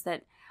things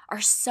that are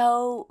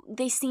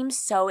they seem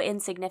so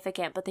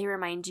insignificant, but they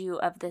remind you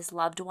of this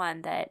loved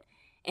one that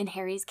in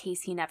Harry's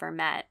case he never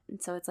met.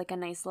 And so it's like a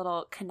nice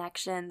little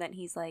connection that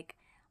he's like,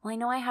 well, I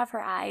know I have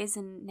her eyes,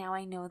 and now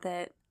I know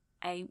that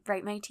I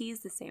write my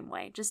teas the same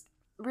way. Just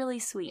really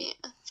sweet.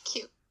 Yeah, it's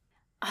cute.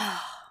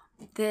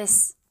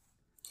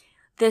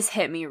 This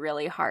hit me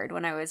really hard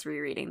when I was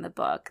rereading the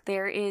book.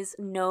 There is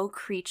no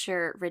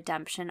creature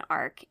redemption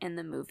arc in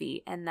the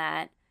movie, and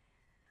that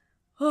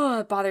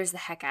it bothers the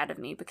heck out of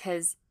me,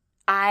 because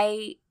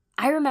I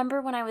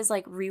remember when I was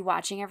like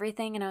rewatching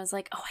everything and I was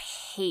like, oh,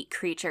 I hate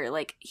Creature.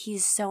 Like,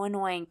 he's so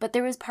annoying. But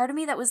there was part of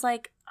me that was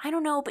like, I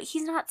don't know, but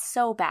he's not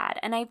so bad.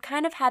 And I've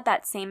kind of had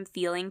that same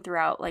feeling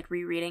throughout like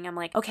rereading. I'm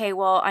like, okay,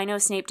 well, I know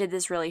Snape did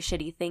this really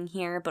shitty thing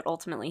here, but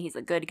ultimately he's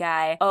a good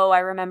guy. Oh, I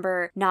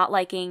remember not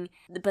liking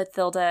the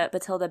Bathilda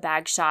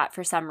Bagshot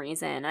for some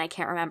reason, and I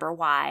can't remember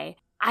why.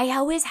 I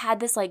always had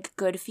this like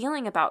good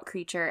feeling about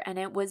Creature, and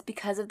it was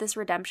because of this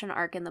redemption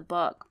arc in the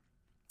book.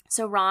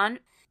 So Ron,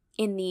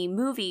 in the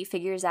movie,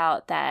 figures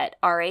out that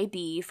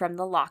R.A.B. from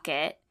the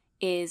locket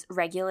is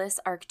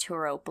Regulus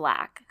Arcturo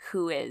Black,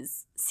 who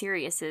is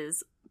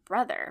Sirius's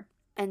brother.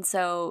 And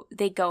so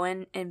they go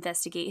and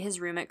investigate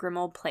his room at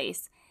Grimold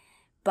Place.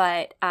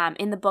 But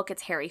in the book,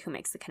 it's Harry who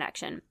makes the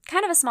connection.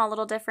 Kind of a small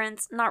little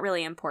difference, not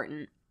really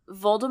important.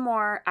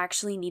 Voldemort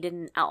actually needed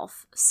an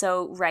elf,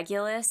 so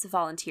Regulus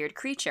volunteered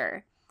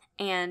Kreacher.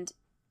 And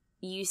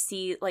you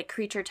see, like,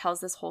 Kreacher tells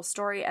this whole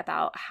story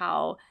about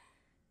how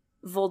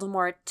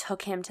Voldemort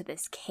took him to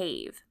this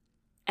cave.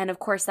 And of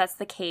course, that's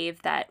the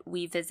cave that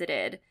we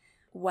visited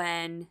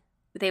when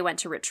they went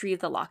to retrieve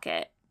the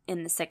locket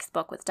in the 6th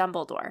book with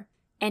Dumbledore.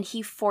 And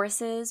he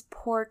forces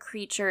poor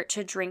Kreacher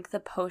to drink the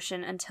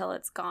potion until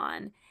it's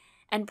gone.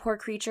 And poor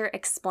Kreacher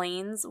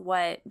explains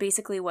what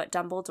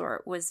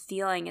Dumbledore was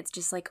feeling. It's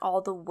just like all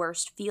the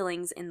worst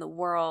feelings in the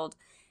world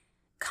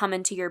come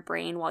into your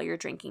brain while you're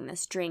drinking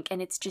this drink.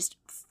 And it's just,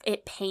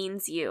 it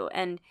pains you.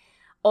 And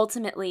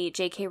ultimately,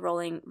 J.K.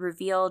 Rowling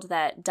revealed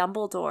that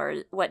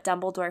what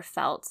Dumbledore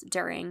felt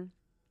during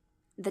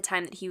the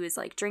time that he was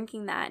like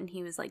drinking that and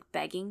he was like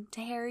begging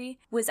to Harry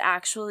was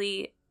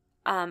actually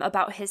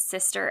about his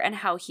sister and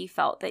how he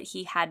felt that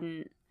he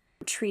hadn't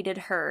treated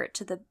her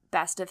to the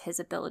best of his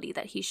ability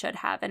that he should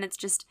have. And it's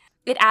just,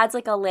 it adds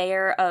like a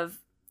layer of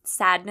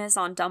sadness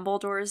on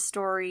Dumbledore's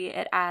story.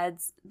 It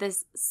adds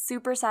this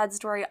super sad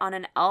story on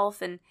an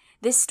elf. And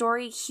this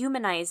story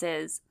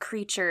humanizes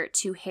Kreacher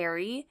to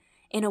Harry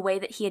in a way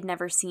that he had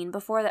never seen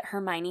before, that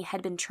Hermione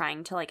had been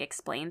trying to like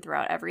explain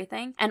throughout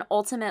everything. And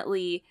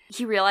ultimately,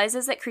 he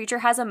realizes that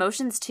Kreacher has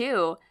emotions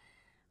too.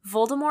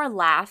 Voldemort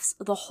laughs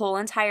the whole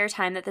entire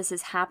time that this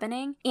is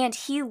happening, and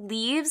he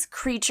leaves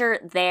Kreacher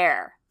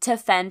there to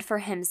fend for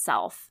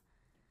himself.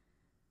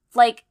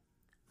 Like,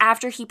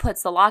 after he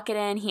puts the locket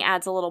in, he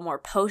adds a little more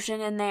potion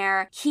in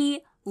there. He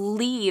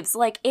leaves.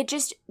 Like, it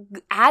just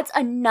adds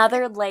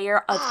another layer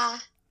of...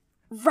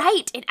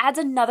 Right! It adds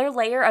another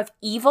layer of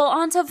evil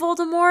onto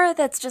Voldemort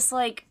that's just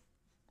like...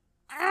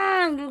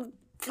 Ugh,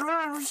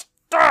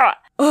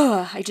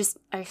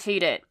 I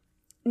hate it.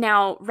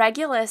 Now,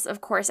 Regulus, of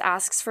course,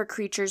 asks for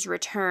Kreacher's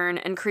return,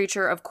 and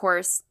Kreacher, of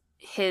course,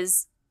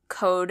 his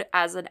code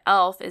as an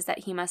elf is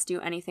that he must do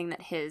anything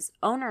that his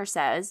owner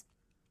says,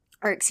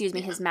 or excuse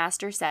me, his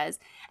master says,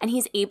 and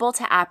he's able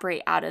to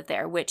apparate out of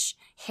there, which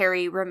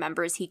Harry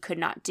remembers he could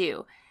not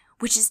do,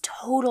 which is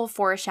total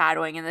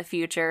foreshadowing in the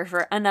future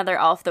for another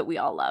elf that we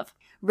all love.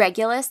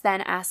 Regulus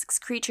then asks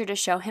Kreacher to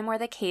show him where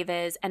the cave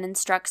is and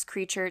instructs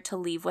Kreacher to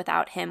leave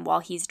without him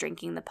while he's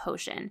drinking the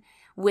potion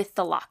with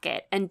the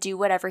locket and do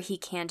whatever he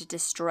can to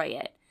destroy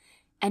it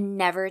and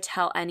never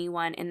tell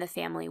anyone in the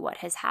family what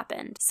has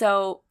happened.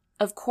 So,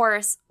 of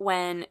course,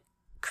 when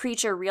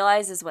Kreacher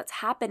realizes what's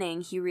happening,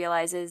 he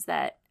realizes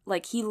that,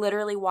 like, he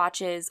literally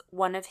watches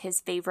one of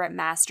his favorite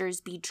masters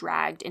be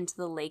dragged into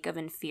the Lake of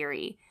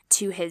Inferi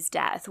to his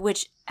death,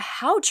 which,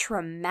 how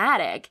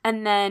traumatic.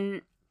 And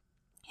then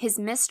his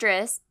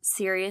mistress,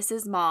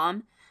 Sirius's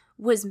mom,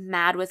 was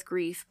mad with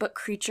grief, but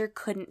Kreacher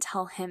couldn't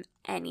tell him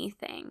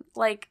anything.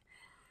 Like,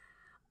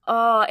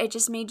 oh, it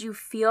just made you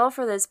feel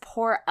for this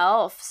poor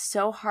elf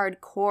so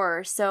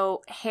hardcore.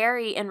 So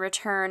Harry, in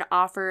return,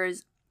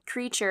 offers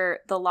Kreacher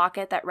the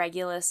locket that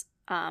Regulus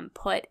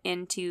put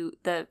into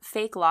the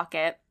fake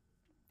locket.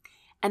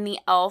 And the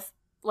elf,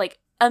 like,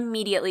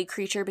 immediately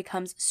Kreacher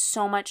becomes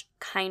so much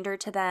kinder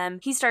to them.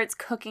 He starts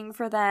cooking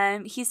for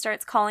them. He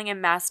starts calling him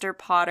Master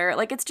Potter.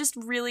 Like, it's just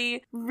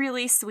really,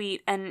 really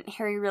sweet. And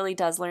Harry really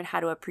does learn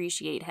how to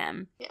appreciate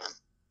him. Yeah.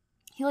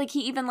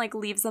 He even, like,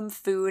 leaves them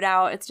food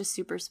out. It's just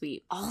super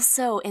sweet.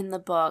 Also in the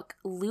book,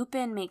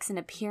 Lupin makes an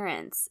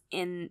appearance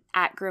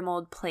at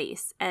Grimmauld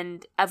Place.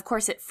 And, of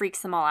course, it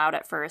freaks them all out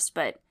at first,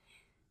 but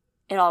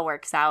it all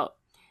works out.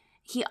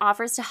 He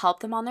offers to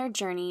help them on their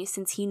journey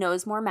since he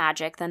knows more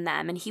magic than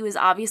them. And he was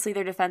obviously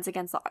their defense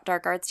against the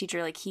dark arts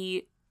teacher. Like,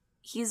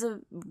 he's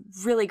a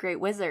really great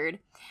wizard.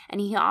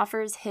 And he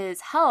offers his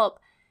help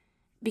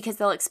because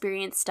they'll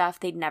experience stuff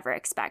they'd never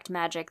expect.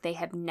 Magic they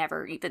have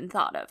never even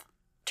thought of.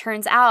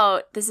 Turns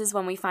out, this is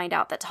when we find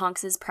out that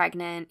Tonks is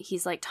pregnant.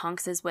 He's like,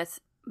 Tonks is with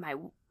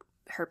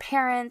her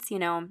parents, you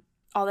know,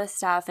 all this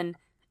stuff. And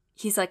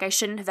he's like, I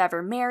shouldn't have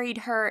ever married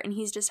her. And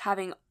he's just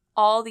having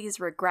all these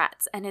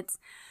regrets. And it's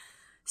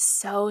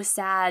so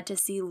sad to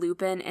see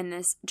Lupin in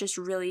this just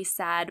really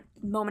sad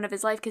moment of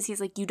his life, because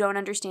he's like, you don't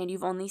understand.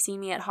 You've only seen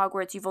me at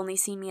Hogwarts. You've only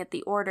seen me at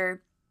the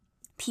Order.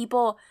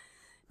 People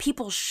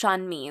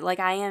shun me. Like,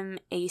 I am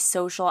a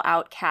social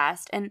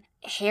outcast. And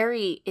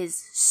Harry is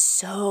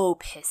so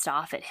pissed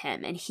off at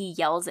him, and he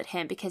yells at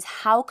him because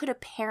how could a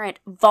parent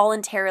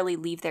voluntarily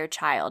leave their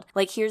child?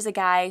 Like, here's a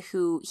guy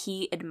who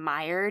he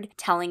admired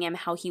telling him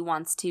how he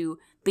wants to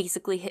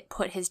basically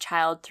put his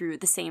child through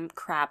the same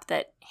crap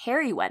that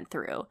Harry went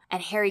through.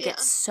 And Harry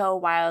gets so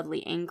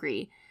wildly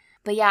angry.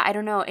 But yeah, I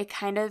don't know. It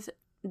kind of,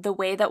 the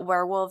way that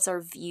werewolves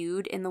are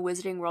viewed in the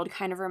wizarding world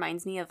kind of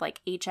reminds me of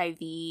like HIV.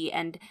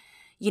 And,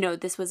 you know,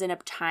 this was in a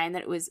time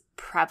that it was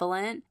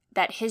prevalent,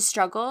 that his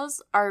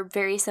struggles are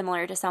very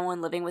similar to someone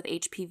living with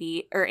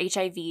HPV or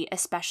HIV,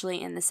 especially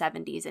in the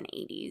 70s and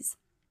 80s.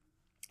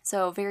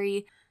 So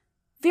very,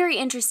 very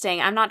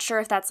interesting. I'm not sure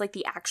if that's like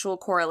the actual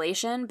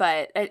correlation,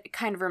 but it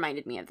kind of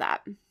reminded me of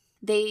that.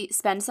 They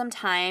spend some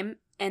time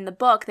in the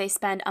book, they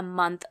spend a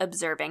month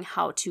observing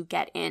how to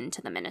get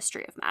into the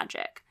Ministry of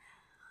Magic.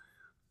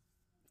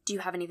 Do you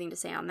have anything to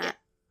say on that?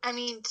 I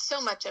mean,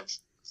 so much of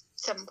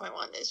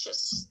 7.1 is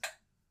just,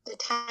 the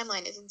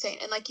timeline is insane.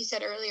 And like you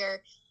said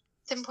earlier,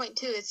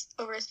 7.2 is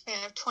over a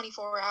span of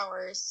 24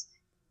 hours.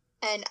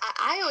 And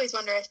I always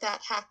wonder if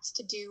that has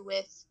to do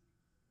with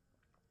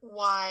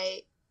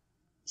why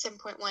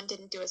 7.1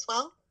 didn't do as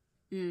well.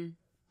 And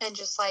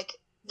just like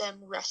them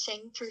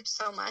rushing through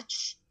so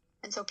much.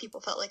 And so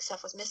people felt like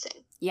stuff was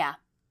missing. Yeah.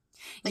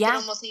 Like it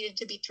almost needed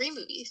to be 3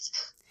 movies.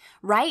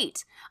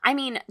 Right. I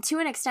mean, to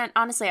an extent,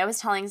 honestly, I was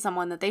telling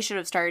someone that they should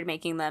have started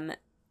making them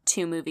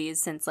 2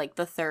 movies since, like,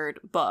 the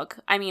 3rd book.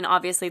 I mean,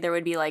 obviously, there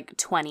would be, like,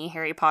 20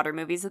 Harry Potter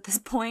movies at this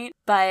point,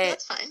 but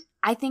that's fine.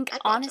 I think,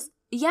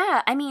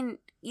 yeah, I mean,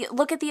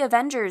 look at the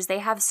Avengers. They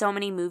have so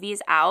many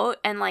movies out,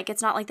 and, like,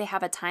 it's not like they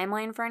have a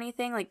timeline for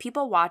anything. Like,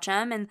 people watch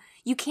them, and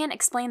you can't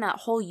explain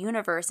that whole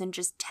universe in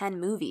just 10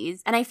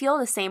 movies. And I feel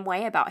the same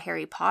way about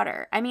Harry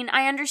Potter. I mean,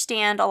 I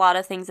understand a lot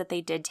of things that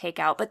they did take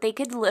out, but they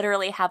could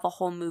literally have a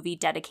whole movie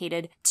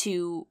dedicated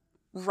to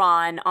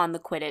Ron on the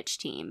Quidditch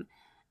team.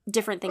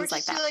 Different things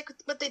like that. Or just do like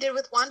what they did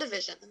with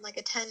WandaVision, and like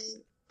a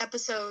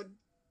 10-episode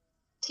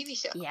TV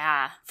show.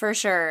 Yeah, for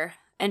sure.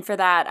 And for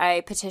that, I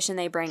petition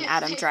they bring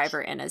Adam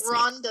Driver in as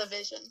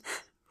WandaVision.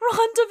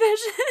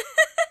 WandaVision.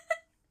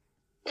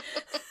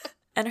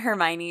 And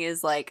Hermione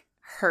is like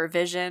her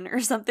vision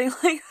or something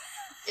like that.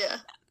 Yeah.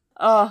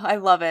 Oh, I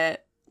love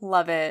it.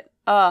 Love it.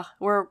 Oh,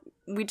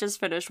 we just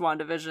finished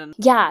WandaVision.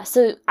 Yeah,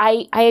 so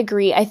I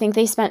agree. I think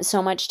they spent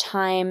so much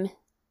time.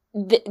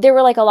 There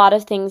were like a lot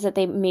of things that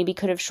they maybe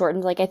could have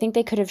shortened. Like I think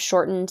they could have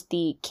shortened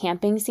the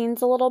camping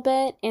scenes a little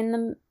bit in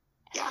the.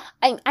 Yeah.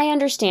 I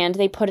understand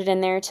they put it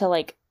in there to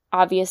like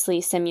obviously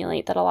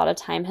simulate that a lot of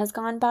time has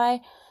gone by,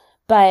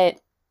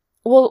 but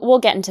we'll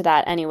get into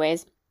that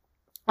anyways.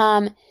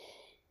 It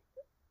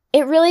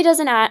really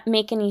doesn't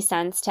make any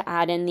sense to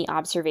add in the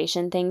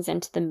observation things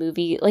into the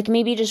movie. Like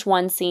maybe just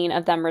one scene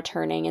of them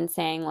returning and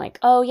saying like,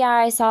 oh yeah,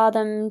 I saw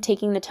them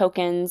taking the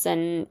tokens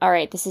and all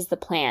right, this is the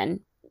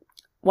plan,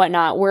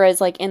 whatnot. Whereas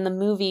like in the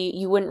movie,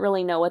 you wouldn't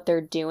really know what they're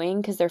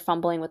doing because they're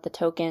fumbling with the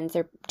tokens.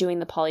 They're doing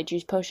the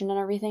polyjuice potion and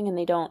everything, and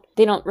they don't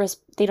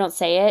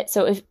say it.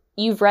 So if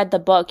you've read the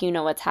book, you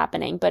know what's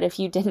happening. But if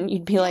you didn't,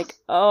 you'd be like,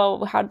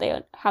 oh, how'd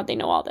they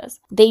know all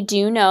this? They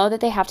do know that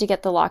they have to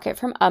get the locket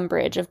from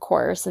Umbridge, of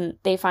course, and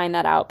they find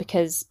that out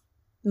because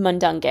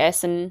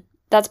Mundungus, and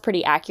that's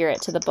pretty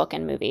accurate to the book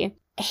and movie.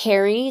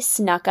 Harry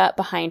snuck up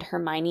behind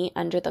Hermione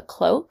under the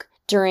cloak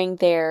during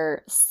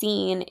their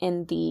scene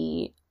in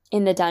the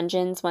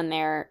dungeons when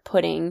they're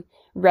putting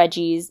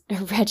Reggie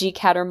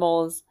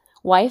Cattermole's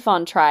wife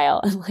on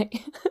trial. And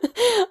like,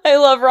 I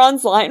love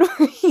Ron's line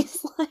where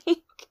he's like,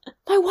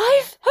 my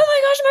wife! Oh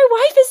my gosh, my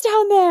wife is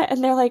down there!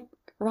 And they're like,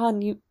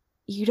 Ron, you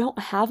don't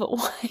have a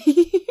wife.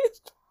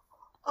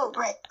 Oh,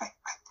 right.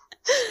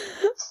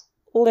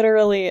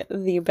 Literally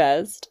the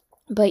best.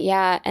 But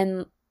yeah,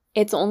 and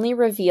it's only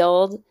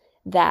revealed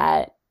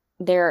that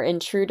there are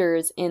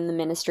intruders in the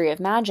Ministry of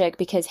Magic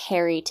because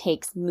Harry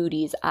takes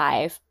Moody's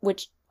eye,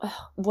 which,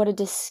 what a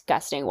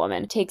disgusting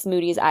woman, takes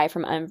Moody's eye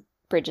from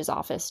Umbridge's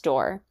office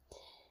door.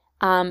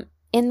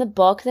 In the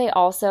book, it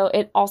also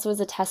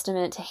is a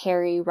testament to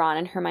Harry, Ron,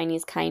 and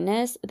Hermione's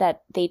kindness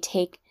that they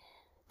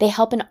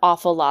help an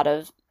awful lot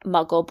of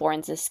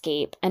Muggle-borns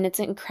escape, and it's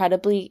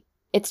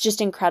just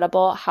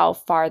incredible how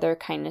far their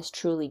kindness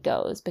truly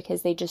goes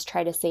because they just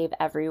try to save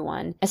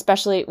everyone,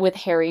 especially with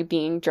Harry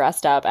being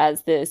dressed up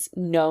as this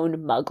known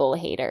Muggle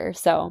hater.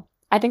 So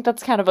I think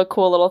that's kind of a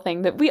cool little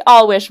thing that we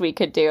all wish we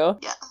could do.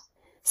 Yeah.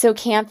 So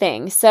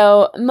camping.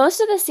 So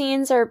most of the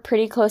scenes are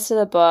pretty close to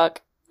the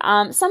book.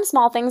 Some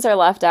small things are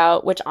left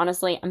out, which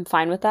honestly, I'm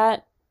fine with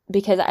that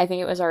because I think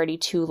it was already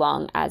too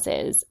long as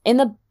is. In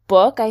the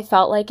book, I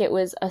felt like it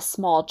was a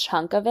small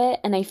chunk of it,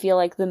 and I feel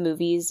like the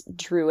movies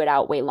drew it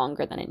out way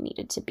longer than it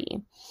needed to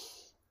be.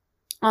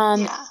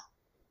 Yeah.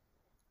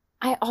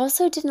 I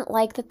also didn't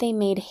like that they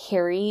made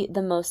Harry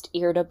the most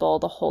irritable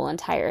the whole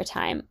entire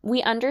time.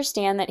 We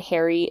understand that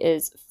Harry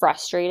is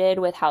frustrated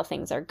with how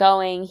things are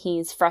going.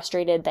 He's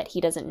frustrated that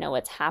he doesn't know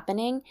what's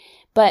happening.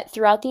 But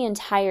throughout the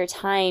entire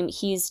time,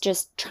 he's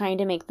just trying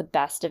to make the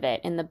best of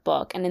it in the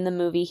book. And in the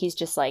movie, he's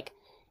just like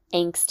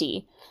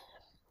angsty,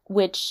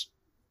 which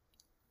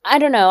I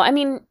don't know. I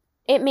mean,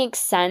 it makes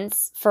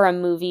sense for a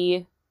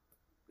movie,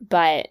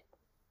 but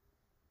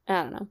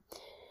I don't know.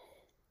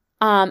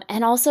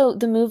 And also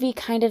the movie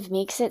kind of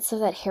makes it so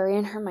that Harry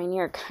and Hermione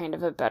are kind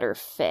of a better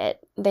fit.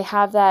 They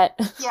have that.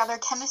 Yeah, their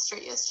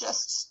chemistry is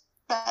just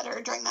better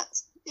during that.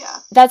 Yeah.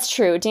 That's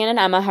true. Dan and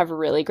Emma have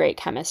really great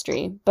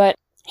chemistry, but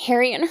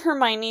Harry and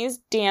Hermione's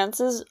dance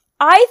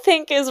I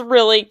think is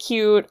really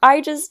cute.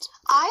 I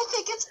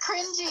think it's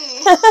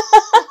cringy.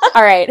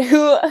 All right,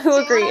 who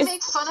agrees? I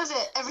make fun of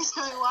it every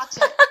time we watch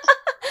it.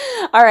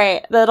 All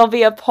right, that'll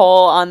be a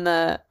poll on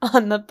the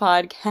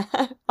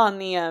podcast on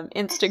the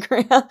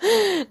Instagram.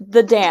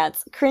 The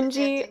dance,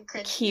 cringy,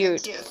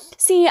 cute.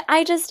 See,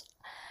 I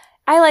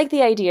like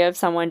the idea of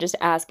someone just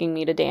asking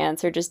me to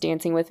dance or just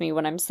dancing with me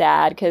when I'm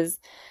sad, because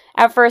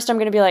at first I'm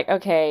gonna be like,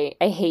 okay,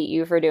 I hate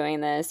you for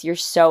doing this. You're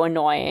so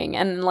annoying,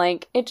 and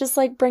like it just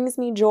like brings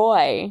me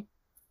joy.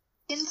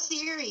 In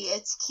theory,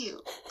 it's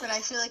cute, but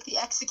I feel like the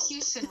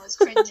execution was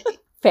cringy.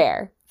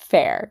 Fair.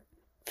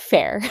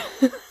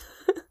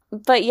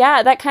 But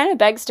yeah, that kind of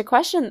begs the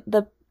question,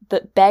 though.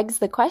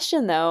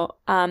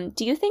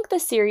 Do you think the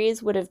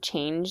series would have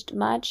changed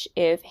much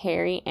if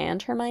Harry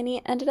and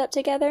Hermione ended up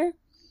together?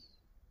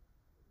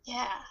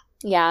 Yeah.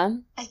 Yeah?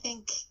 I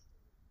think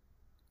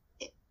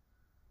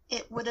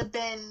it would have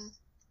been,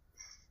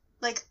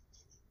 like,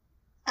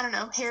 I don't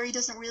know, Harry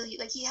doesn't really,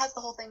 like, he has the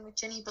whole thing with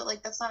Ginny, but,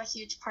 like, that's not a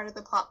huge part of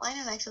the plot line,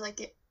 and I feel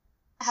like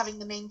having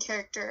the main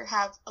character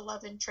have a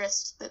love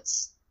interest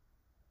that's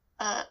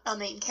a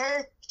main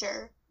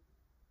character,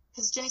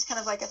 because Ginny's kind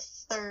of like a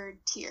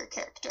third-tier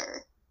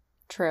character.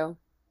 True.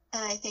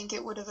 And I think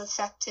it would have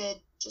affected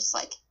just,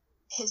 like,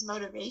 his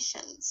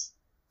motivations.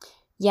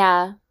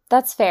 Yeah,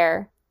 that's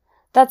fair.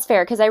 That's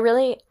fair, because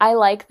I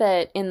like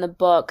that in the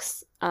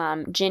books,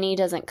 Ginny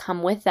doesn't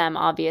come with them,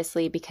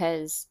 obviously,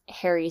 because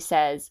Harry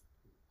says,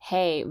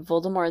 hey,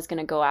 Voldemort is going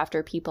to go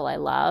after people I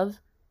love.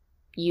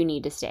 You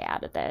need to stay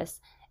out of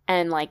this.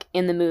 And, like,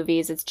 in the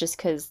movies, it's just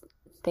because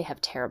they have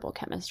terrible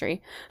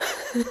chemistry.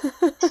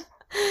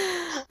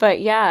 But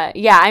yeah,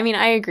 I mean,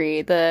 I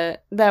agree.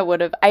 That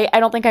would have, I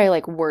don't think I,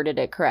 like, worded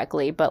it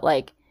correctly, but,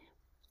 like,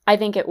 I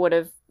think it would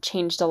have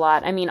changed a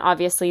lot. I mean,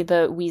 obviously,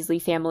 the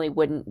Weasley family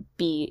wouldn't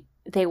be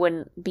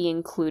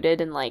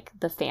included in, like,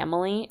 the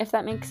family, if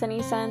that makes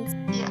any sense.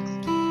 Yeah.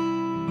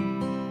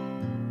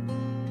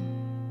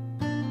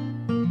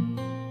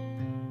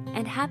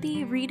 And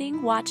happy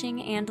reading,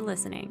 watching, and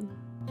listening.